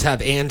So they just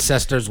have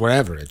ancestors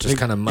wherever. It just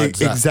kind of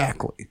muds up.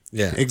 exactly.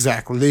 Yeah.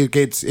 exactly.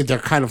 They're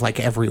kind of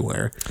like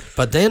everywhere.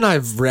 But then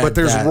I've read But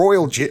there's that,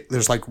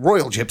 there's like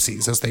royal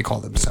gypsies, as they call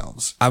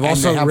themselves. I've And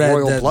also they have read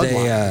royal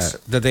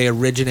that they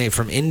originate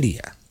from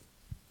India.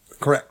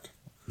 Correct.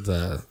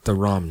 The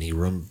Romney,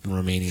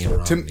 Romanian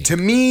Romney. To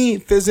me,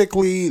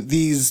 physically,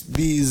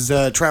 these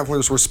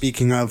travelers we're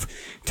speaking of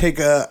take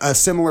a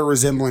similar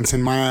resemblance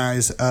in my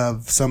eyes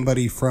of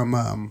somebody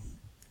from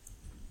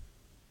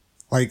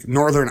like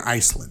northern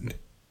Iceland.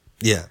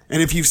 Yeah.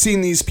 And if you've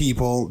seen these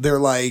people, they're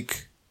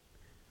like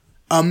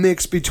a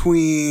mix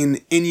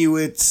between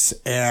Inuits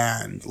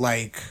and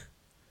like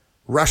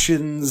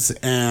Russians,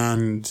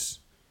 and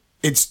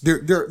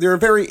they're a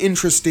very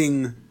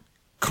interesting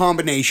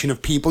combination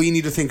of people. You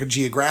need to think of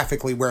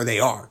geographically where they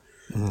are.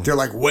 They're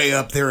like way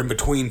up there in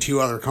between two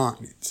other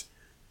continents.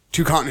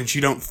 Two continents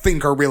you don't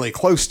think are really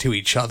close to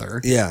each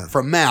other. Yeah.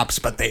 From maps,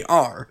 but they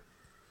are.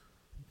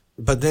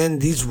 But then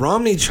these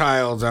Romney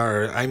Childs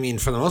are, I mean,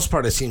 for the most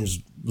part, it seems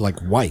like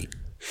white.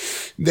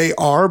 They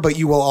are, but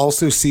you will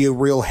also see a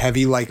real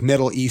heavy like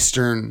Middle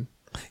Eastern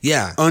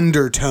Yeah.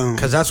 undertone.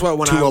 Because that's what,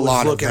 when to I a was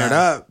lot of looking it that.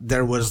 up,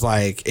 there was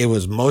like, it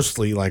was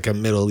mostly like a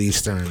Middle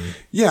Eastern.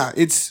 Yeah,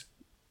 it's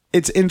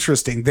it's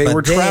interesting. They But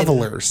were then-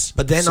 travelers.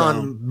 But then so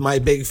on My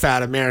Big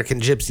Fat American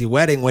Gypsy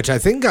Wedding, which I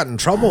think got in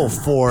trouble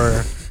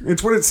for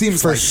it's what it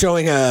seems like.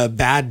 showing a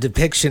bad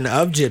depiction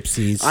of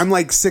gypsies. I'm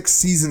like 6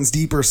 seasons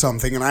deep or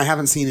something, and I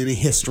haven't seen any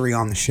history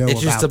on the show. It's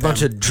just about a bunch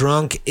them. of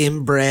drunk,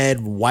 inbred,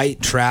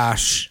 white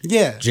trash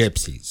Yeah.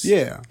 gypsies.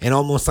 Yeah. And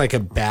almost like a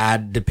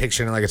bad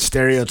depiction, like a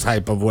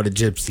stereotype of what a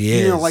gypsy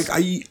is. You know, like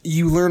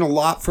you learn a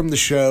lot from the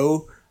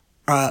show.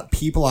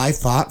 People I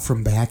thought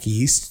from back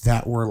east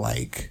that were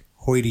like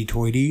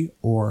hoity-toity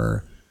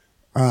or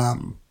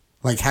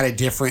like had a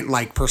different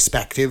like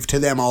perspective to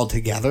them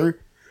altogether.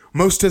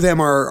 Most of them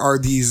are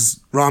these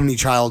Romney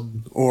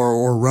Child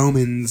or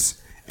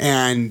Romans,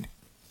 and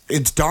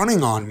it's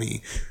dawning on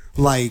me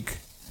like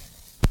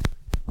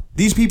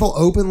these people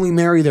openly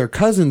marry their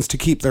cousins to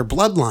keep their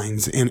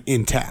bloodlines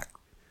intact.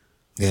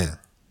 Yeah.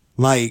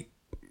 Like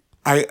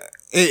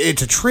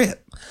it's a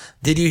trip.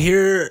 Did you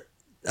hear?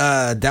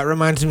 That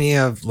reminds me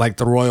of like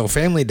the royal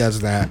family does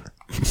that.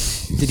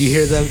 Did you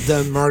hear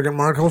the Meghan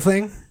Markle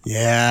thing?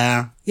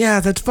 Yeah. Yeah,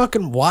 that's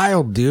fucking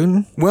wild,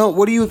 dude. Well,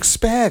 what do you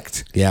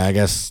expect? Yeah, I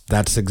guess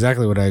that's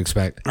exactly what I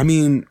expect. I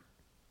mean,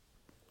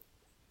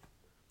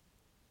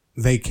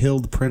 they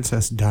killed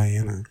Princess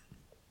Diana.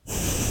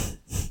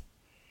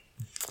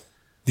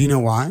 Do you know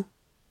why?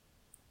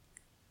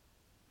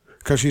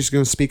 Because she's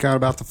going to speak out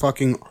about the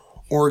fucking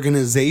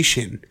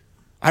organization.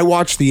 I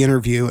watched the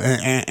interview,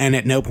 and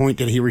at no point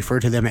did he refer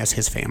to them as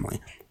his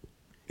family.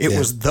 It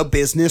was the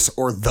business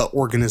or the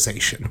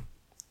organization,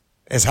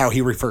 is how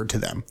he referred to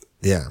them.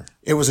 Yeah.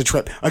 It was a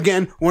trip.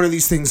 Again, one of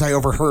these things I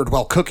overheard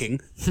while cooking.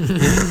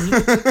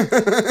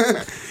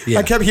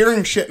 I kept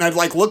hearing shit, and I'd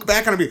like look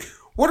back and I'd be,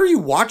 "What are you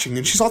watching?"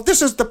 And she's like,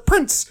 "This is the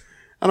prince."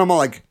 And I'm all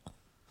like,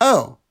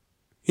 "Oh,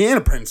 he ain't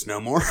a prince no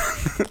more."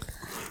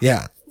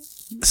 Yeah.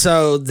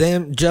 So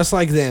them, just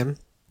like them,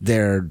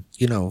 they're,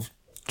 you know,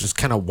 just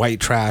kind of white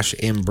trash,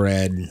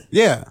 inbred,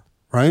 Yeah,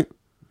 right.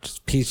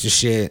 just piece of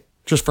shit,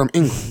 Just from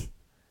England.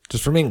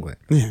 just from England.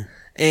 Yeah.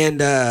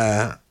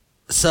 And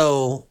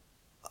so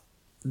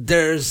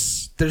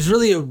there's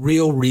really a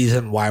real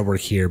reason why we're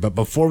here. But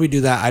before we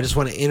do that, I just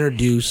want to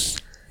introduce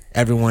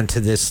everyone to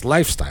this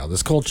lifestyle,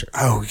 this culture.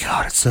 Oh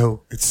God, it's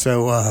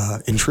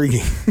so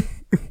intriguing.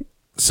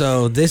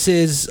 So this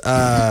is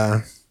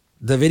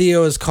the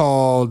video is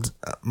called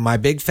My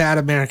Big Fat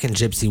American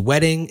Gypsy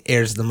Wedding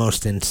airs the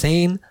most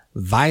insane,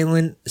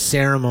 violent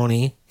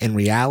ceremony in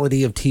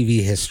reality of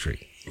TV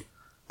history.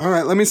 All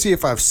right, let me see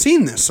if I've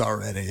seen this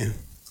already.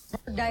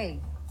 Day,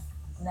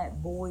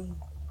 that boy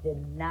did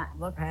not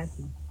look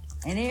happy,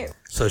 and it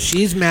So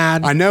she's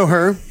mad. I know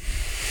her.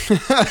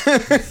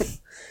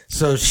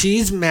 So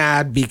she's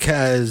mad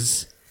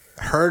because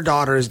her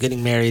daughter is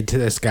getting married to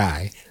this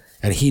guy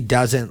and he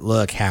doesn't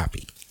look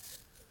happy.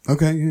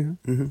 Okay, yeah.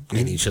 Mm-hmm.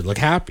 And he should look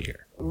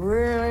happier.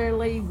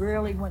 really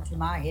went to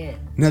my head.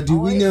 Now,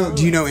 do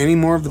you know any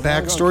more of the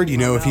backstory? Do you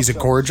know if he's a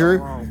gorger?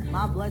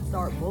 My blood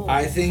started boiling.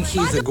 I think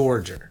he's a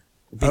gorger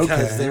because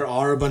Okay. there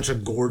are a bunch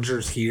of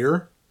gorgers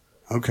here.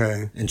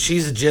 Okay. And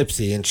she's a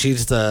gypsy, and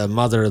she's the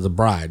mother of the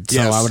bride. So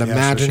Yes, I would yes,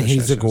 imagine yes,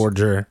 he's yes, a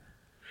gorger,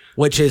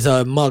 which is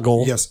a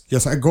muggle, Yes.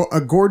 A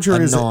gorger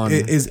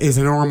A is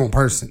a normal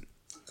person.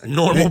 a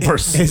normal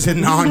person. Is a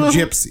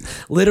non-gypsy.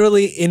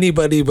 Literally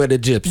anybody but a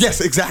gypsy. Yes,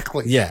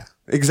 exactly. Yeah.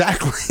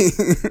 Exactly.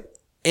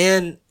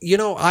 And, you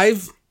know,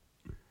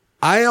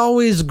 I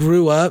always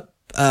grew up,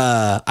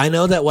 I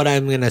know that what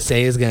I'm going to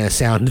say is going to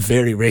sound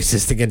very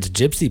racist against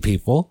gypsy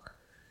people.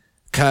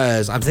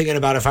 Because I'm thinking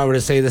about if I were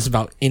to say this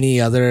about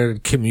any other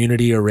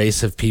community or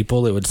race of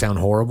people, it would sound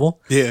horrible.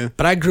 Yeah.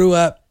 But I grew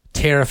up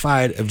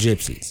terrified of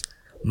gypsies.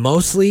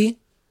 Mostly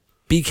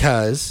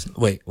because...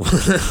 Wait.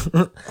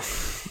 well,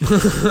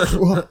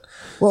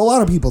 a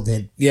lot of people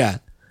did. Yeah.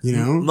 You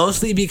know?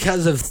 Mostly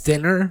because of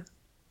Thinner.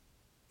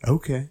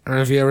 Okay. I don't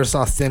know if you ever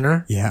saw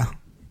Thinner. Yeah.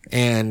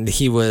 And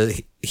he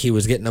was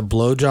getting a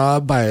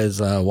blowjob by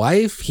his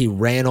wife. He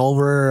ran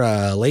over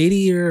a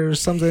lady or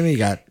something. He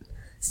got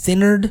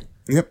thinnered.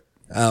 Yep.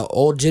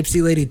 Old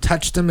gypsy lady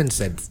touched him and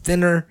said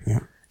thinner. Yeah.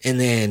 And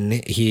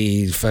then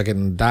he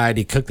fucking died.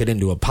 He cooked it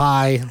into a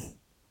pie.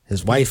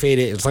 His wife ate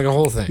it. It's like a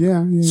whole thing.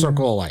 Yeah, yeah,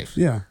 Circle of life.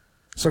 Yeah.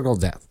 Circle of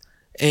death.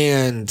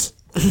 And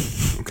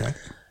Okay.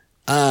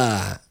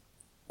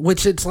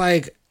 which it's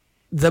like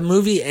the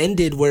movie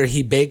ended where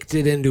he baked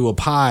it into a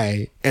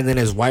pie and then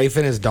his wife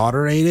and his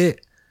daughter ate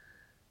it.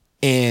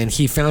 And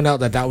he found out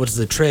that was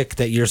the trick,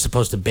 that you're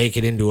supposed to bake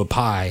it into a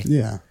pie.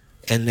 Yeah.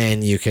 And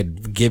then you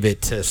could give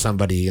it to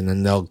somebody and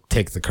then they'll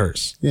take the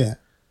curse. Yeah.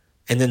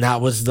 And then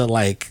that was the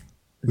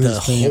His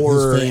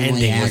horror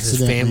family ending was his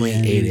family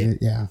accidentally ate it.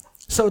 Yeah.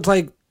 So it's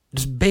like,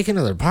 just bake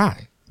another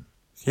pie.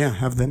 Yeah,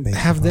 have them bake.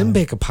 Have them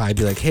bake a pie.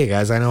 Be like, hey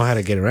guys, I know how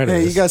to get rid of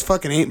Hey, this. you guys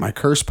fucking ate my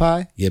curse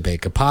pie? You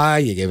bake a pie,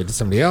 you give it to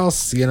somebody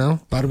else, you know,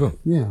 bada boom.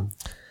 Yeah.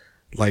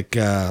 Like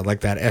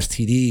that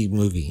STD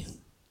movie.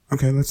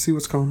 Okay, let's see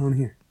what's going on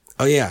here.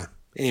 Oh yeah.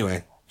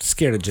 Anyway,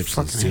 scared of gypsies,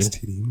 Fucking dude.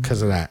 STD.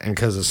 Because of that and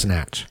because of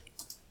Snatch.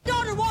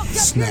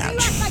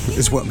 Snatch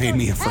is what made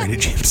me afraid of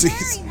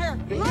gypsies.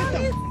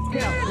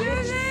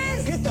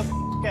 Get the f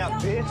out.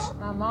 bitch.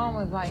 My mom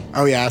was like,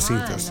 Oh, yeah, I seen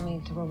trying, this. I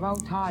mean, to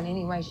provoke Todd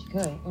any way she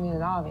could. I mean,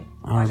 with all of it.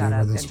 I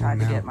remember this one tried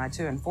to now. get my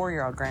 2- and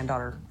 4-year-old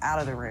granddaughter out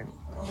of the room.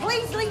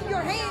 Please leave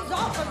your hands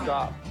off of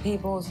me.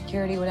 People,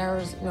 security,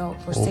 whatever's,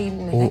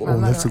 proceeding to take my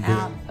that's a mother good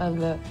out of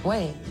the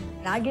wedding.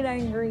 When I get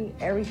angry,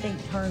 everything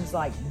turns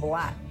like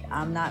black.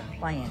 I'm not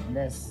playing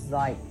this.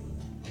 Like,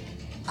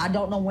 I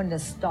don't know when to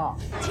stop.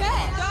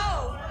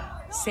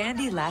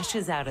 Sandy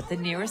lashes out at the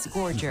nearest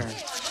gorger.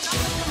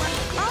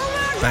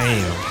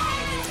 Bam.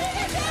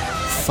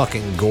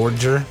 Fucking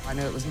gorger. I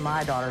knew it was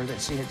my daughter that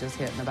she had just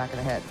hit in the back of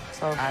the head.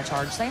 So I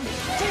charged Sandy.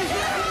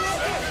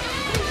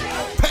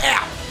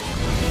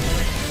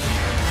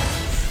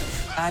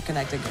 I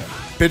connected good.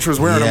 Bitch was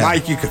wearing a Yeah.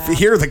 mic. You could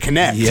hear the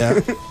connect. Yeah.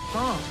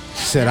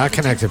 Shit, I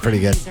connected pretty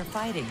good. They're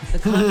fighting. The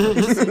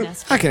conflict soon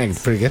escalates. I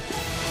connected pretty good.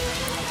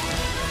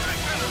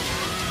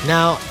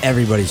 Now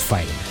everybody's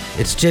fighting.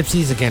 It's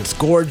gypsies against It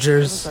was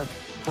gorgers. a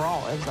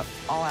brawl. It was an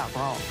all-out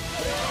brawl.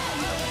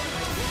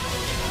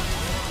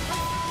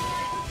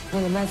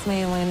 When the best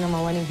man landed on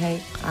my wedding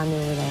cake, I knew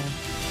it all.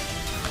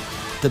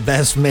 The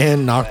best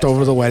man knocked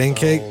over the wedding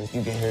cake.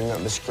 You can hear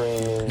nothing but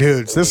screaming.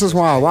 Dudes, this is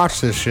why I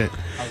watch this shit.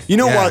 You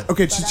know Yeah. what?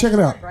 Okay, so check it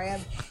out.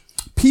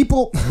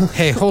 People.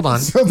 Hey, hold on.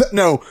 So that,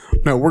 no,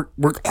 we're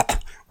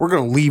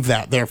gonna leave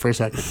that there for a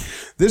second.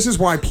 This is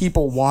why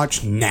people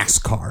watch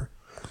NASCAR.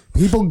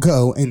 People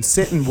go and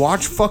sit and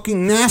watch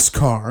fucking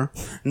NASCAR,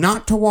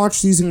 not to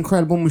watch these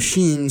incredible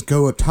machines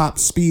go at top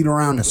speed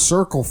around a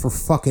circle for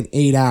fucking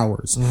 8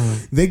 hours.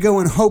 They go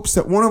in hopes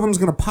that one of them's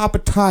gonna pop a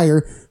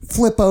tire,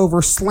 flip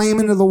over,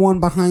 slam into the one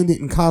behind it,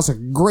 and cause a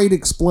great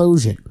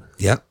explosion.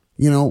 Yep.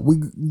 You know,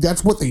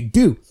 that's what they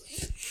do.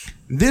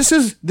 This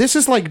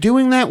is like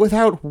doing that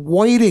without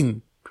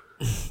waiting.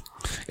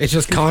 It's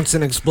just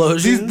constant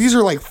explosions. These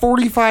are like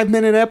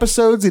 45-minute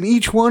episodes, and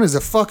each one is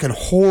a fucking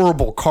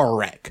horrible car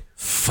wreck.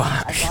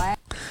 Fuck.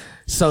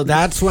 So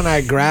that's when I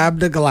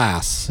grabbed a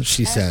glass,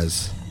 she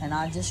says. And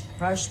I just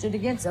crushed it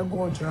against a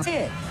gorger. That's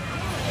it.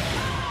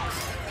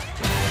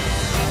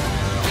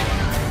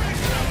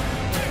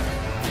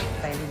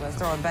 Sandy was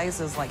throwing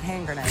bases like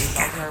hand grenades.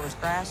 All there was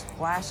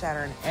glass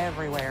shattering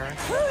everywhere.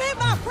 Who hit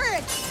my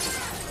prick?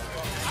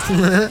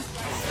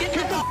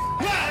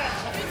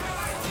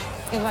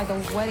 It was like a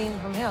wedding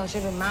from hell. It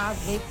should have been my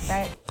big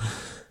fat.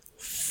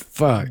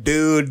 Fuck.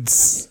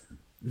 Dudes.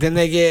 Then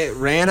they get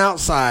ran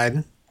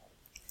outside,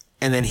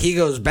 and then he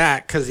goes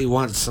back because he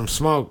wants some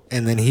smoke,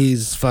 and then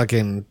he's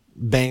fucking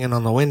banging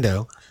on the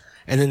window.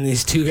 And then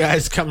these two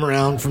guys come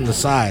around from the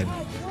side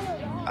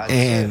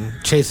and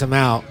chase him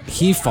out.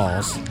 He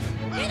falls,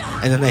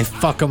 and then they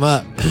fuck him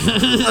up. I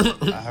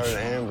heard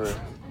Amber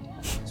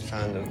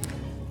trying to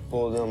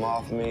pull them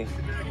off me.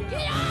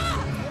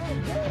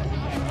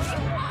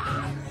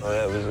 Oh,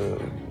 that was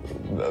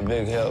a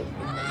big help.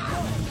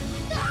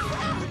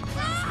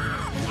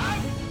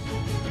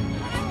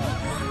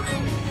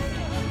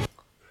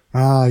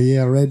 Ah,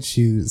 yeah, red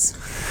shoes.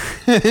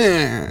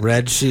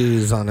 Red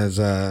shoes on his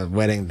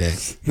wedding day.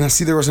 Now,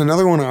 see, there was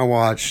another one I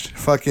watched.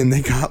 Fucking,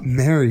 they got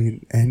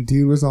married, and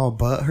dude was all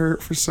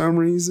butthurt for some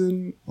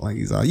reason. Like,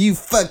 he's all, you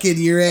fucking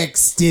your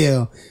ex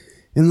still.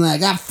 And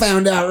like, I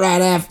found out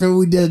right after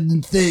we did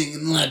the thing,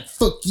 and like,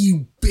 fuck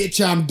you, bitch,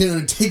 I'm done.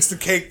 And takes the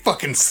cake,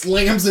 fucking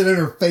slams it in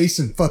her face,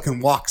 and fucking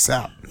walks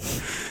out.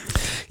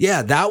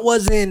 Yeah, that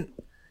wasn't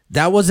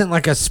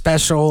like a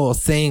special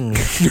thing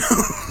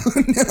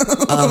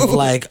of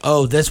like,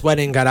 oh, this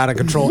wedding got out of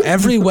control.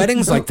 Every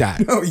wedding's like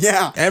that. Oh,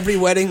 yeah. Every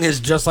wedding is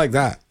just like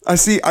that. I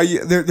see.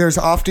 There's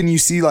often you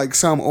see like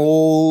some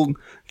old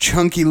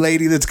chunky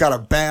lady that's got a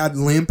bad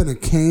limp and a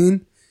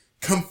cane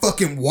come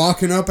fucking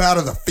walking up out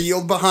of the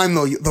field behind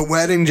the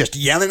wedding, just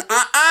yelling,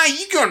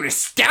 you gonna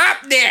stop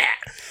that?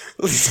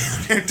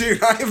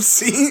 Dude, I have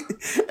seen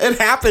it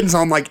happens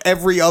on like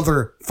every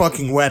other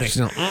fucking wedding.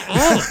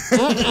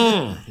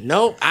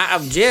 Nope, I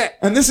object.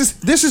 And this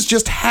is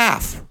just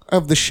half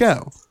of the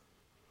show.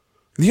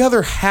 The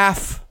other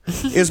half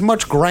is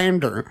much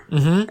grander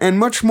and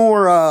much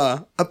more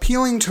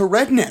appealing to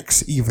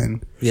rednecks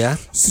even. Yeah.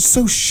 It's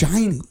so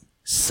shiny.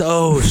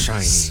 So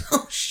shiny.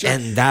 So shiny.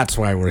 And that's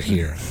why we're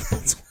here.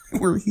 That's why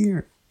we're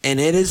here. And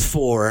it is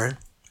for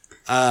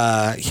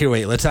here,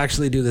 wait, let's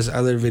actually do this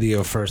other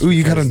video first. Ooh,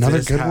 you got because another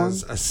this good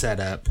has a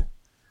setup.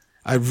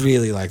 I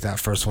really like that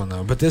first one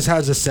though. But this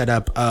has a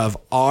setup of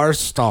our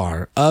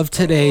star of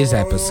today's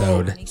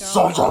episode,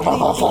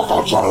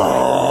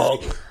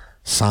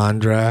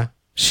 Sandra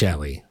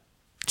Shelley.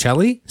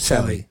 Shelly?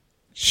 Shelly.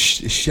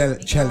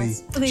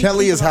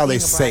 Shelly is how they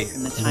say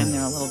From it. the time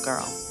they're a little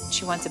girl.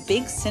 She wants a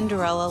big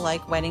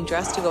Cinderella-like wedding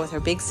dress to go with her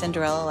big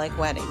Cinderella-like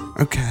wedding.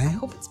 Okay. I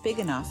hope it's big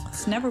enough.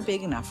 It's never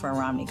big enough for a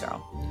Romney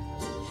girl.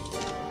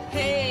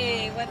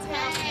 Hey, what's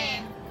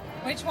happening?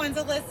 Which one's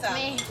Alyssa?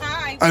 Me.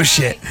 Hi. Oh,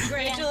 shit.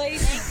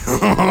 Congratulations.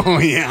 Oh,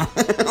 yeah.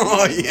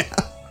 Oh, yeah.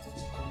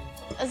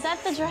 Is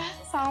that the dress?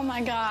 Oh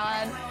my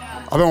god.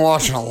 I've been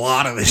watching a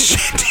lot of this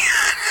shit.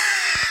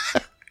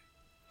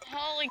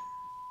 Holy.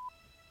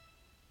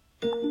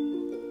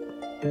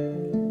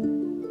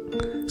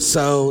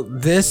 So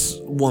this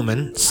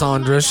woman,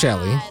 Sandra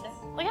Shelley,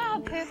 Look at how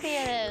poopy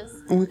it is.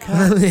 Look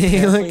at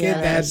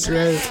that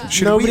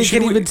dress. Nobody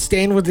can even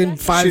stand within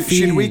 5 feet.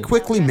 Should we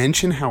quickly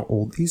mention how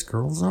old these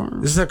girls are?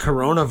 This is a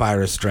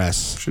coronavirus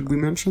dress. Should we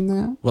mention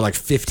that? Well, like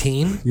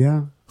 15?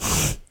 Yeah.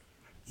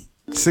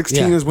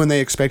 16 is when they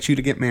expect you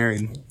to get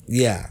married.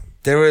 Yeah.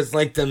 There was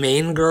like the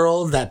main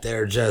girl that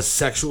they're just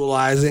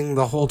sexualizing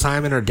the whole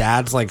time, and her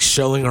dad's like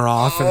showing her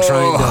off and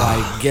trying to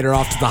like get her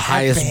off to the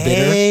highest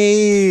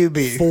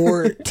bidder.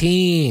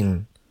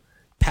 14.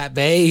 Pat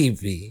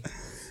baby.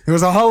 It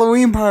was a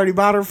Halloween party.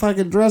 Bought her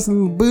fucking dress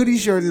and booty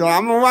shorts. Like,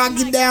 I'm gonna walk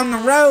you down the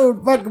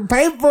road. Fucking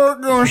pay for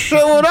it. Gonna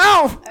show it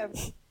off.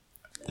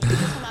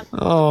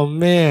 Oh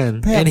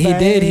man! Pat and he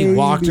did. He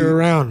walked baby. her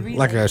around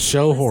like a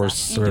show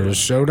horse or a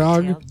show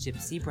dog.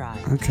 Gypsy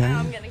bride. Okay.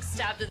 I'm getting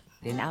stabbed.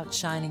 In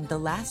outshining the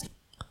last,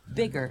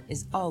 bigger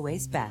is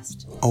always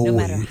best. No Always.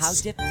 matter how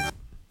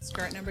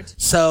Skirt number 2.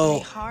 So,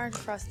 It's hard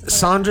for us to put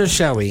Sandra on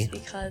Shelley.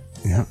 because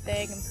Yeah. it's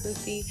big and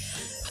poofy.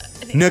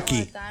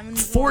 Nookie.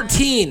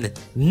 14.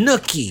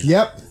 Nookie.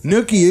 Yep.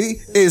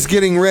 Nookie is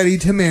getting ready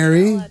to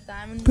marry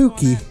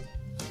Pookie.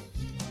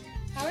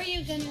 How are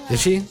you gonna?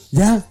 Is she?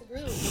 Yeah.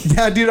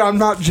 Yeah, dude, I'm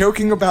not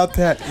joking about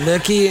that.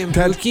 Nookie and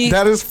Pookie?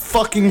 That is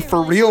fucking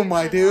for real,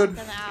 my dude.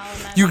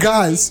 You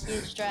guys,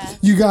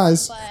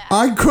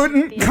 I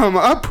couldn't come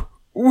up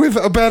with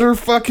a better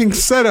fucking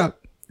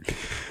setup.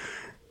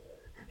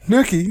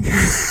 Nookie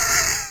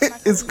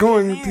is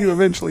going to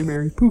eventually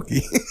marry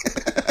Pookie.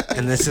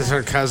 And this is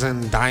her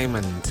cousin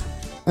Diamond.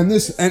 And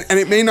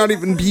it may not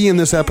even be in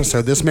this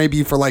episode. This may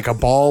be for like a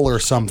ball or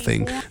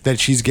something that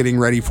she's getting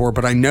ready for.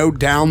 But I know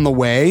down the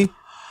way,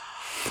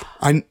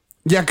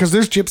 because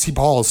there's gypsy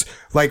balls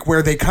like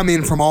where they come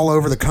in from all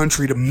over the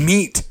country to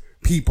meet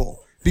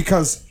people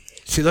because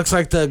she looks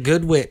like the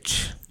good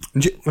witch.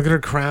 Look at her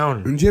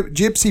crown.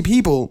 Gypsy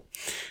people,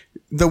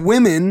 the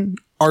women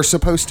are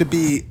supposed to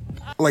be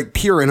like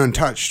pure and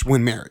untouched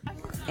when married.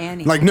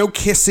 Annie. Like no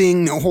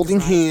kissing, no holding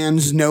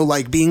hands, no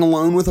like being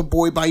alone with a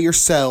boy by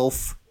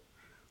yourself.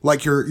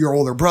 Like your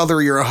older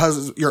brother, your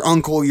husband, your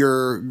uncle,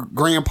 your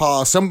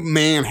grandpa, some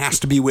man has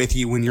to be with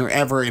you when you're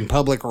ever in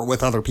public or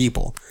with other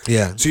people.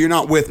 Yeah. So you're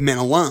not with men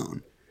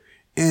alone.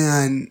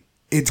 And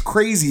it's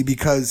crazy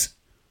because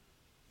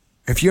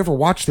if you ever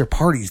watch their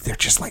parties, they're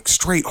just like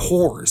straight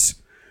whores.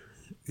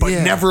 But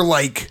never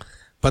like...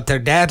 But their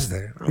dad's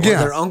there. Or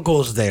their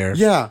uncle's there.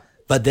 Yeah.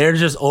 But they're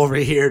just over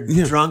here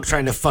drunk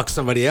trying to fuck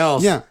somebody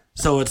else. Yeah.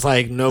 So it's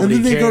like nobody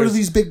And then they cares. go to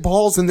these big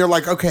balls and they're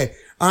like, okay,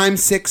 I'm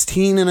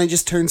 16 and I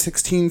just turned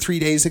 16 3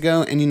 days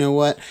ago. And you know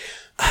what?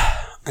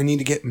 I need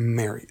to get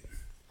married.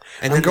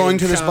 And I'm then going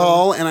they to this come,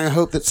 ball and I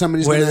hope that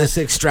somebody's wear going to this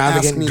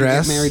extravagant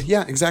dress. get married.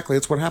 Yeah, exactly.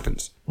 That's what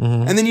happens.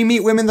 And then you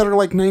meet women that are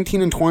like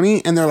 19 and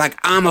 20 and they're like,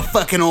 I'm a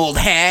fucking old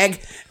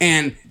hag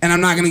and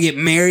I'm not going to get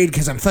married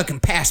because I'm fucking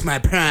past my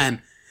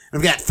prime.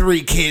 I've got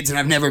 3 kids and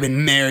I've never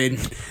been married.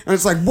 And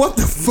it's like, what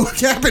the fuck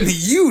happened to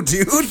you,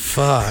 dude?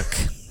 Fuck.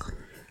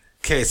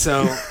 Okay,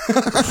 so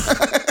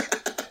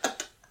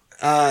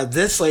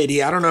this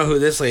lady, I don't know who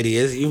this lady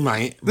is. You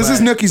might. This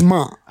is Nookie's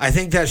mom. I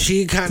think that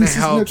she kind of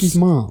helps. Nookie's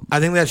mom. I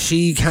think that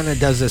she kind of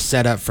does a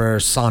setup for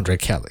Sandra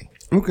Kelly.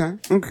 Okay.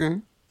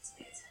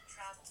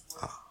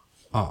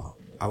 Oh,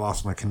 I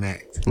lost my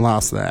connect.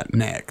 Lost that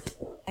necked.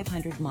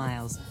 500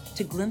 miles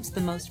to glimpse the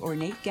most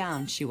ornate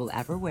gown she will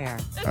ever wear.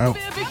 Oh.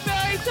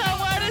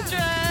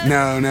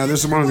 No,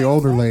 this is one of the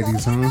older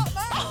ladies, huh?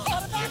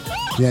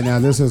 Yeah, no,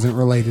 this isn't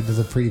related to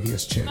the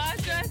previous chick. My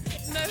dress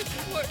is the most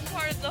important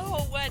part of the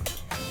whole wedding.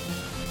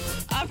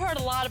 I've heard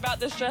a lot about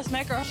this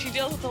dressmaker. She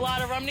deals with a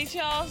lot of Rumney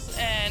Childs,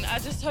 and I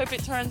just hope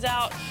it turns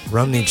out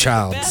Rumney to be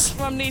Childs. the best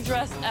Rumney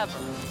dress ever.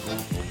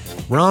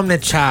 Romney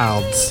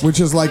Childs. Which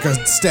is like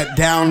a step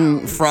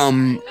down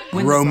from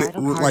When Roman, the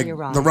bridal like party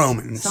arrives, the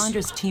Romans.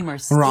 Sandra's team are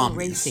still Romans.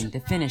 racing to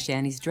finish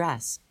Annie's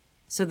dress.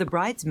 So the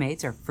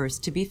bridesmaids are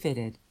first to be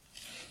fitted.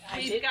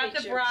 We've got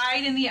the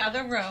bride in the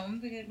other room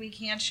because we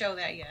can't show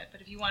that yet.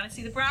 But if you want to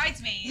see the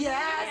bridesmaids,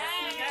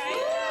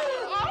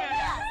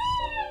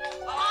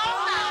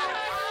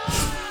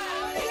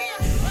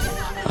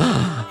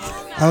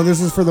 Oh,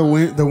 this is for the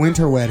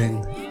winter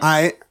wedding.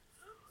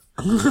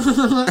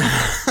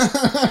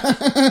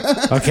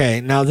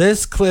 Okay, now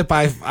this clip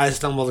I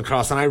stumbled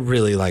across and I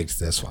really liked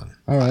this one.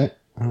 All right.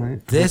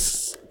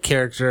 This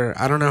character,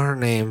 I don't know her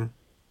name,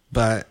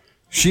 but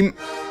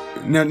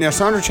now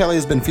Sandra Kelly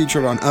has been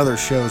featured on other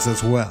shows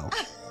as well.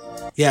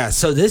 Yeah,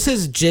 so this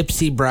is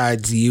Gypsy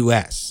Brides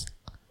US,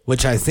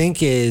 which I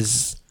think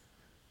is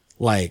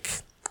like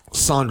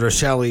Sandra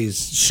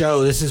Shelley's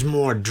show. This is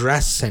more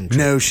dress centric.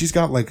 No, she's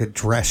got like a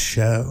dress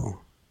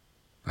show.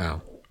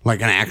 Oh.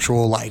 Like an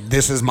actual, like,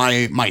 this is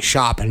my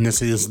shop and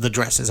this is the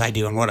dresses I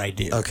do and what I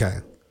do. Okay.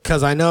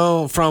 Because I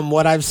know from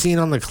what I've seen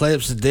on the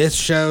clips, this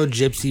show,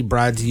 Gypsy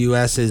Brides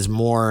US, is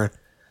more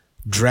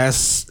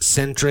dress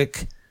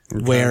centric.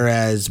 Okay.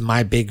 Whereas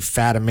My Big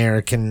Fat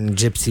American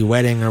Gypsy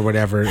Wedding or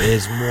whatever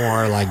is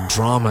more like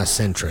drama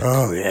centric.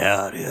 Oh,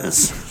 yeah, it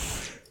is.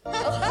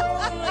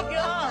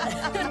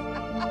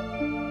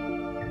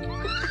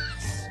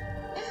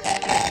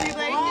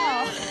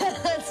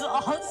 That's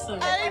awesome.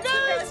 I know.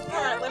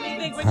 Let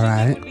me think what All you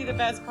right. think would be the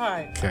best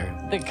part? Okay.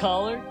 The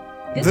color.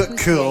 This The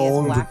bustier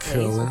color. is black The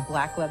lace color. with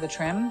black leather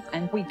trim,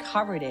 and we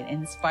covered it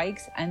in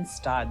spikes and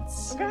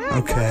studs.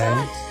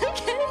 Okay.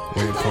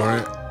 Wait for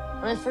it.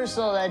 When I first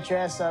saw that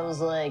dress, I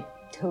was like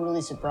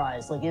totally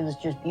surprised. Like it was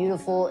just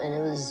beautiful and it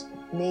was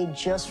made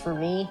just for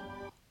me.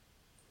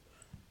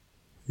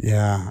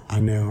 Yeah, I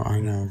know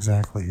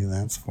exactly who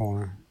that's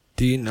for.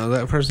 Do you know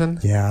that person?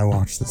 Yeah, I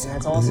watched this.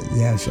 That's awesome.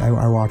 Yeah,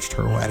 I watched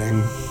her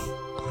wedding.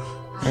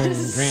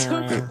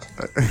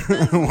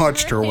 I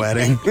watched her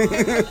wedding.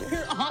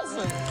 You're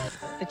awesome.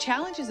 The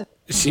challenge is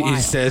She wild.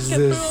 says Can I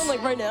put it this. on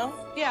like right now?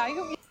 Yeah.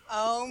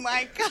 Oh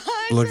my God.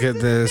 Look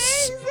at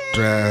this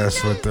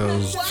dress with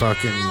those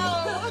fucking.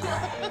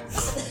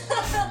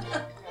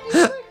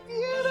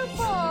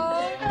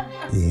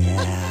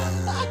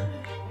 Yeah.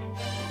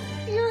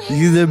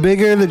 The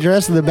bigger the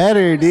dress, the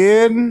better,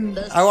 dude.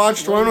 I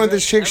watched one with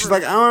this chick. She's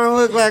like, I want to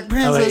look like Oh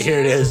Princess. wait, here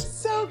it is.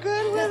 So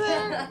good with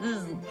it. This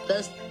is the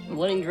best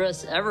wedding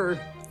dress ever.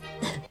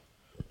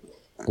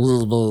 This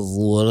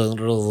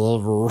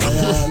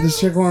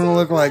chick wanted to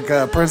look like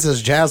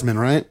Princess Jasmine,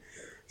 right?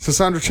 So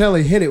Sandra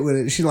Celli hit it with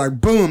it. She's like,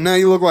 boom, now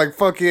you look like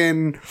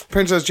fucking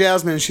Princess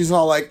Jasmine. And she's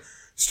all like,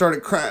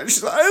 started crying.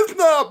 She's like, it's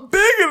not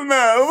big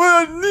enough.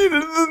 I need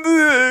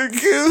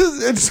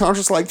it. And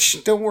Sandra's like, shh,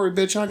 don't worry,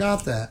 bitch, I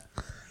got that.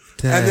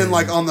 And then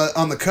like on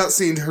the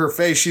cutscene to her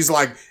face, she's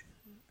like,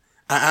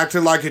 I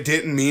acted like it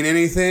didn't mean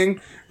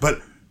anything, but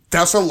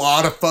that's a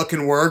lot of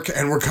fucking work,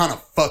 and we're kind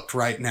of fucked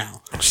right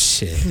now.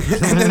 Shit.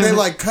 And then they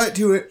like cut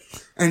to it,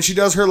 and she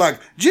does her like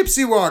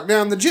gypsy walk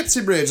down the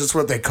gypsy bridge. That's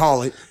what they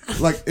call it.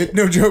 Like,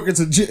 no joke, it's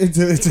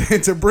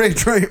a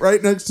bridge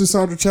right next to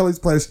Sandra Celli's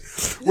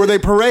place, where they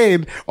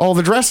parade all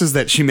the dresses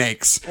that she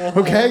makes.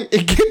 Okay,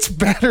 it gets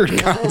better,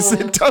 guys.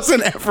 It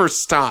doesn't ever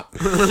stop.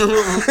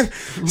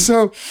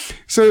 So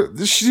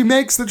she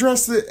makes the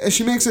dress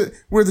she makes it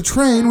where the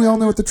train. We all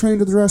know what the train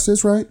to the dress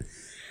is, right?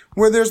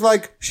 Where there's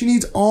like, she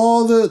needs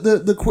all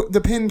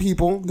the pin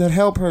people that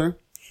help her,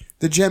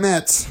 the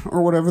gemettes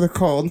or whatever they're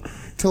called,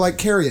 to like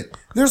carry it.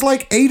 There's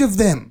like 8 of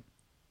them.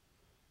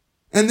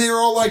 And they're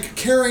all like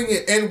carrying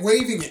it and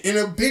waving it in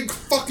a big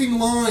fucking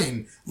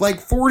line. Like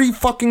 40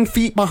 fucking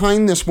feet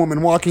behind this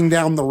woman walking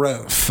down the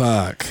road.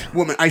 Fuck.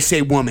 Woman, I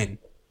say woman.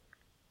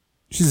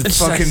 She's a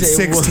fucking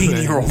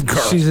 16-year-old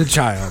girl. She's a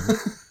child.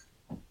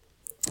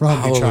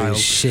 Romney Holy child.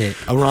 shit.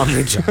 A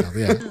Romney child,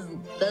 yeah.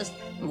 Best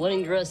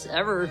wedding dress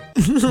ever.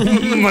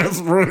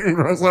 Best wedding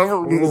dress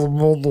ever.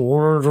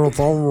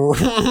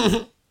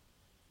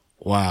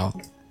 Wow.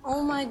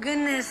 Oh my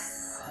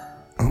goodness.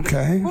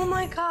 Okay. Oh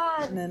my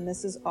God. And then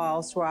this is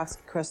all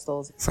Swarovski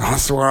crystals.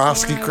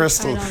 Swarovski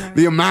crystals.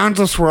 The amount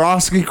of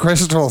Swarovski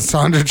crystals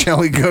Sandra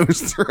Celli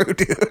goes through,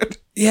 dude.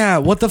 Yeah,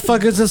 what the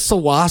fuck is a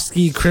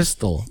Swarovski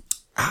crystal?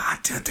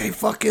 Dude, they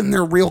fucking,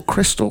 they're real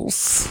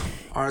crystals.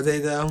 Are they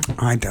though?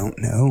 I don't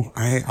know.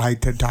 I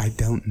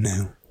don't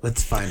know.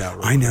 Let's find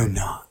out. I know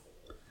not.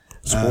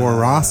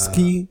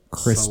 Swarovski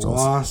crystals.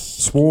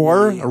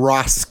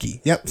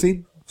 Swarovski. Yep,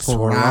 see?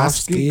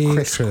 Swarovski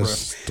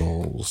crystals.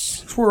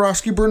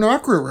 Swarovski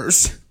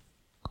binoculars.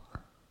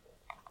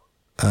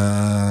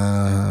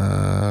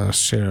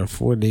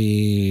 Sheriff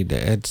Woody, the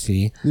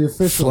Etsy. The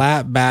official.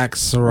 Flatback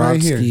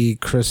Swarovski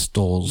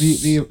crystals.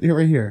 The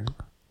right here.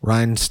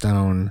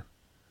 Rhinestone.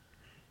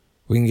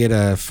 We can get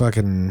a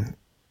fucking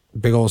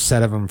big old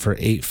set of them for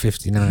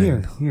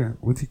 $8.59. Here.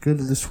 Would you go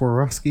to the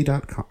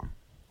Swarovski.com?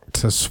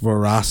 To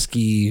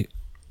Swarovski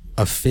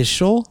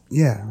official?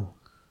 Yeah.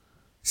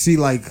 See,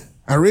 like,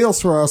 a real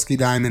Swarovski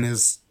diamond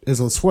is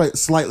a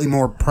slightly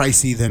more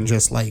pricey than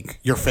just, like,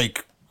 your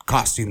fake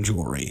costume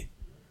jewelry.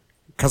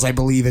 Because I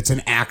believe it's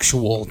an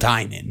actual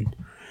diamond.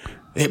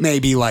 It may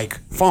be, like,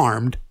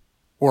 farmed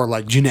or,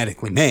 like,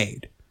 genetically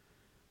made.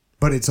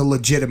 But it's a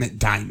legitimate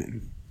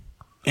diamond.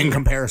 In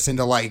comparison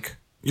to, like,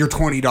 your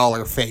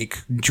 $20 fake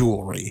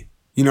jewelry.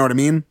 You know what I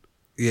mean?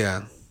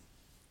 Yeah.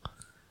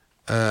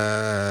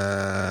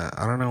 I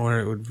don't know where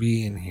it would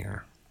be in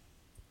here.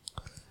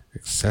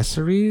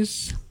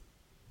 Accessories?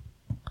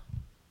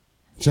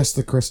 Just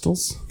the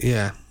crystals?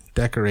 Yeah.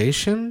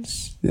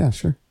 Decorations? Yeah,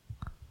 sure.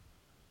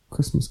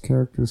 Christmas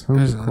characters,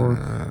 home decor.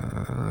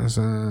 There's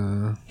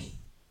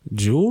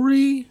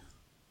jewelry?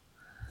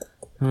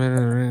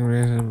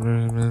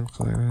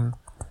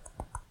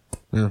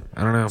 No,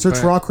 I don't know. Search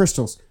raw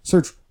crystals.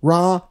 Search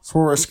raw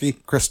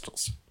Swarovski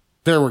crystals.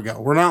 There we go.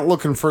 We're not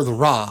looking for the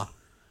raw.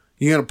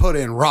 You're going to put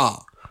in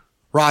raw.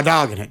 Raw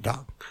dog in it,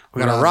 dog.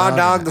 We got a raw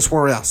dog, the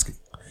Swarovski.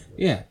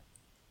 Yeah.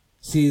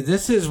 See,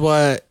 this is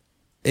what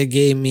it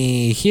gave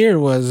me here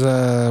was,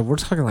 we're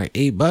talking like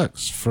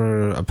 $8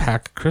 for a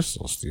pack of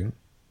crystals, dude.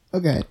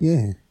 Okay,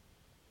 yeah.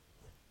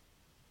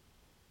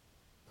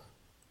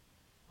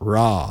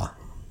 Raw.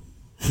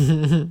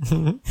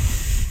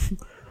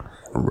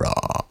 Raw.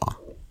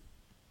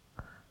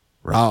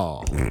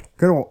 Raw.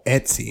 Good old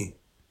Etsy.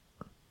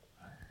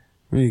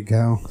 There you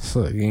go.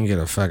 So you can get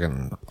a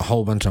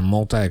whole bunch of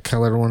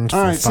multicolored ones.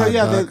 All for right, so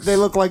yeah, $5. they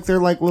look like they're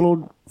like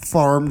little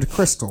farmed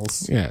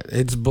crystals. Yeah,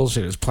 it's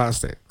bullshit. It's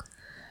plastic.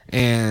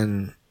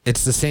 And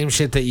it's the same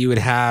shit that you would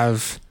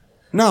have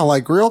No,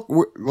 like real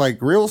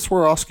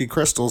Swarovski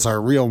crystals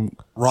are real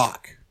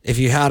rock. If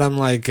you had them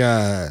like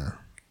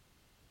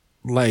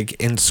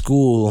in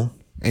school,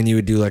 and you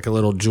would do like a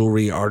little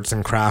jewelry arts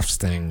and crafts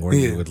thing where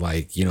you would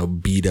like, you know,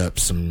 bead up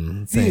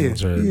some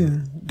things or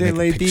They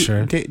make a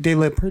picture. They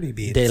lay pretty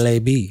beads. They lay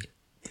bead.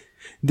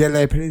 They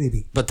lay pretty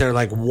beads. But they're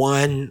like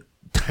one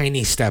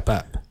tiny step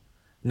up.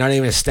 Not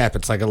even a step.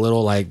 It's like a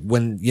little like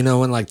when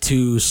like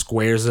two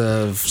squares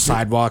of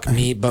sidewalk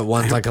meet, but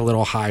one's like a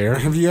little higher.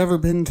 Have you ever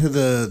been to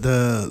the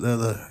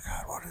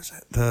God, what is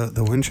it?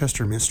 The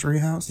Winchester Mystery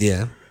House?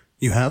 Yeah.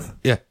 You have?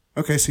 Yeah.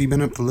 Okay, so you've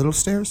been up the little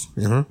stairs?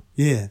 Uh-huh.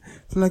 Yeah.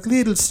 They're like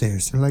little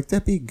stairs. They're like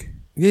that big.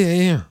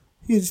 Yeah.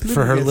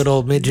 For her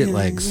little midget yeah,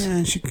 legs.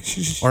 Yeah,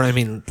 or I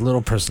mean,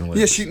 little person legs.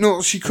 Yeah,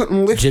 she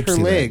couldn't lift Gypsy her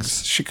legs.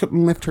 legs. She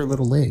couldn't lift her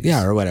little legs.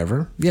 Yeah, or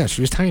whatever. Yeah, she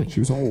was tiny. She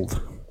was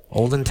old.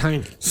 Old and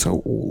tiny.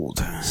 So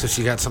old. So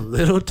she got some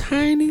little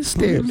tiny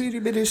stairs. Little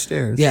bitty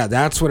stairs. Yeah,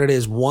 that's what it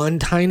is. One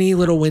tiny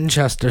little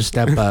Winchester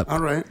step up. All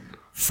right.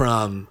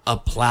 From a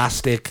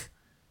plastic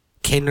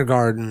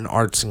kindergarten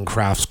arts and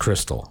crafts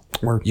crystal.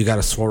 Word. You got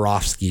a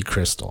Swarovski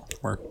crystal.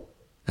 Word.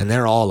 And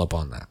they're all up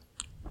on that.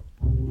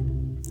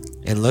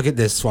 And look at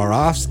this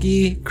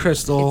Swarovski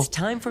crystal. It's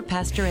time for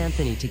Pastor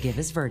Anthony to give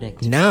his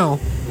verdict. Now,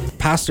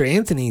 Pastor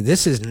Anthony,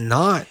 this is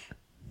not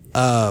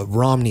a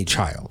Romney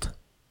child.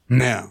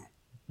 No.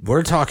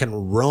 We're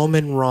talking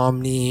Roman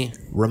Romney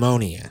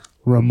Ramonia.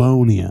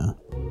 Ramonia.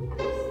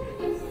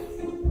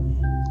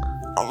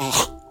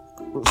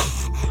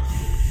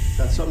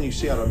 That's something you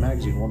see out of a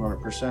magazine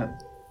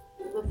 100%.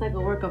 Looks like a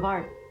work of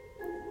art.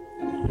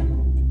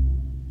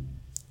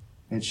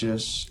 It's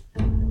just...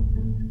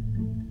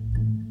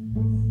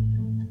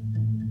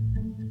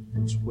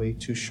 It's way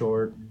too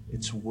short.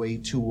 It's way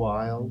too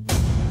wild.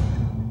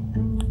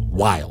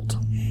 Wild.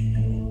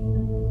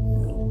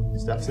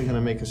 It's definitely going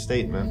to make a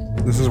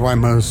statement. This is why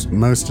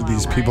most of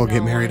these people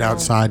get married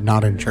outside,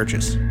 not in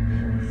churches.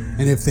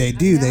 And if they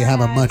do, they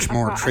have a much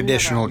more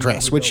traditional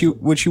dress, which you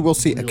will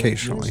see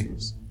occasionally.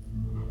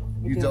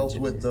 You dealt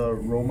with the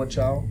Roma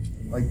Chow?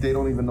 Like, they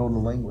don't even know the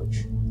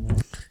language.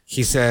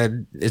 He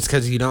said it's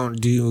because you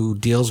don't do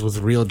deals with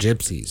real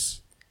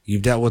gypsies.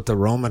 You've dealt with the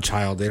Roma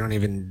child. They don't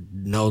even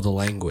know the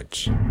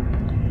language.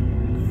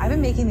 I've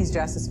been making these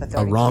dresses for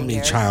 33 A Romney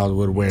years. child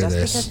would wear Just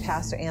this. because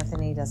Pastor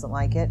Anthony doesn't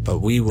like it, But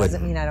we wouldn't.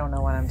 doesn't mean I don't know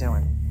what I'm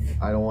doing.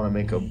 I don't want to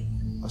make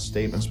a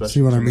statement, especially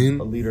See what I from mean?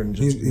 a leader in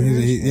He's-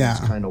 gypsy. yeah.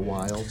 It's kind of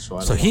wild. So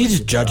So he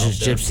just judges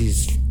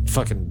gypsies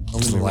fucking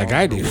like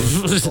I do.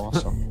 It's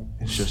awesome.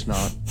 It's just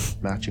not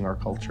matching our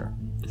culture.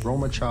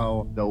 Roma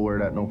Chow, they'll wear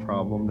that no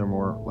problem. They're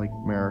more like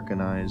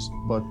Americanized,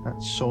 but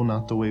that's so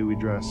not the way we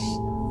dress.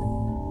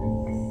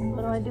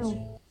 What do I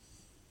do?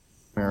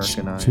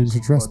 Americanized. Change the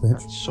dress, but bitch.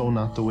 That's so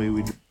not the way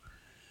we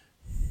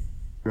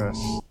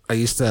dress. I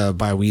used to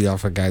buy weed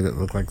off a guy that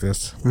looked like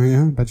this. Oh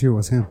yeah, I bet you it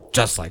was him.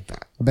 Just like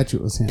that. I bet you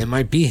it was him. It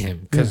might be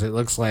him because it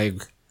looks like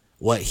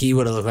what he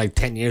would have looked like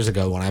 10 years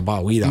ago when I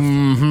bought weed off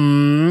him.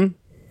 Mm-hmm.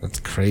 That's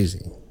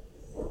crazy.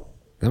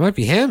 That might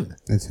be him.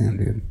 That's him,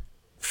 dude.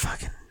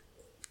 Fucking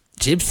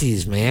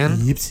gypsies, man.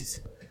 Gypsies.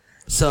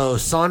 So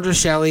Sandra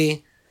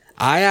Shelley,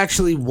 I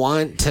actually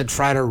want to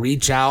try to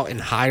reach out and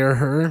hire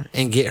her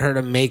and get her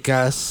to make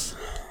us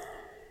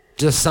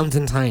just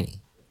something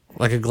tiny,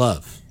 like a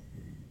glove.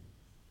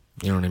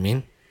 You know what I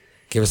mean?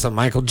 Give us a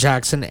Michael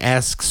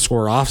Jackson-esque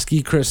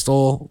Swarovski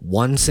crystal,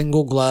 one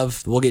single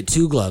glove. We'll get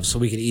 2 gloves so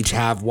we could each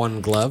have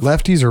one glove.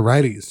 Lefties or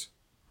righties?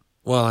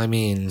 Well, I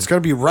mean, It's got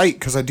to be right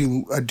because I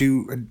do.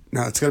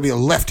 No, it's got to be a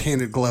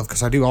left-handed glove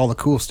because I do all the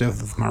cool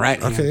stuff with my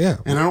right hand. Okay, yeah.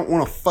 And I don't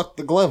want to fuck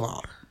the glove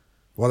off.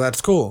 well,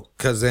 that's cool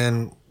because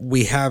then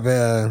we'll have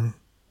a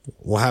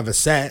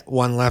set,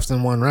 one left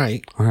and one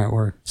right. All right,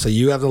 word. So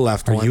you have the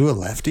left Are one. you a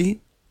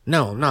lefty?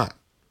 No, I'm not.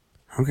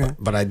 Okay.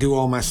 But I do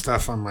all my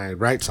stuff on my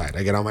right side.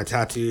 I get all my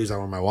tattoos. I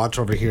wear my watch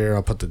over here.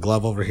 I'll put the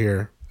glove over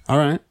here. All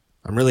right.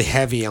 I'm really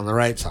heavy on the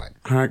right side.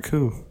 All right,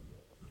 cool.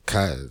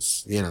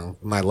 Because,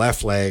 my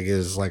left leg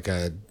is like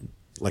a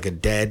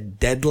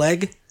dead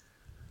leg.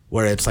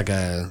 Where it's like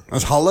a...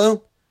 That's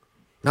hollow?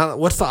 Now,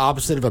 what's the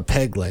opposite of a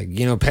peg leg?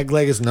 Peg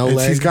leg is no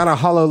leg. He's got a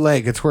hollow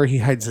leg. It's where he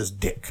hides his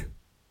dick.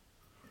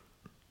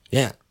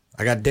 Yeah.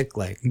 I got dick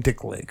leg.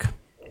 Dick leg.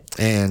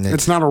 And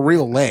It's not a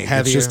real leg.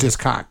 heavier. It's just his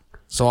cock.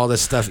 So all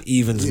this stuff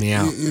evens me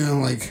out.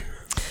 Like...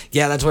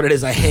 Yeah, that's what it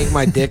is. I hang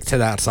my dick to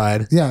that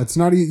side. Yeah, it's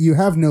not... You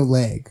have no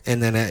leg.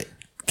 And then it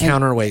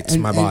counterweights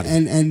my body.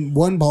 And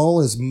one ball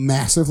is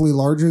massively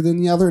larger than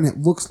the other, and it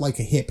looks like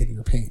a hip in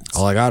your pants.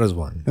 All I got is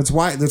one. That's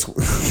why...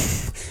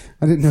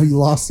 I didn't know you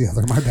lost the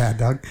other. My bad,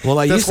 dog. Well,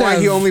 That's why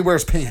he only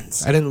wears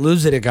pants. I didn't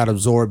lose it. It got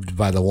absorbed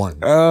by the one.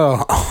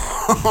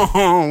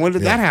 Oh. When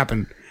did that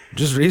happen?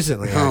 Just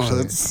recently,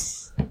 actually.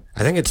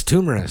 I think it's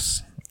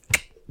tumorous.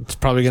 It's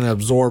probably going to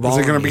absorb all.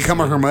 Is it going to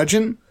become a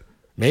curmudgeon?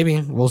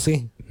 Maybe. We'll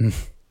see.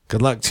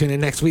 Good luck. Tune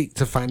in next week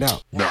to find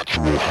out.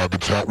 Natural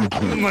habitat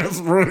recording.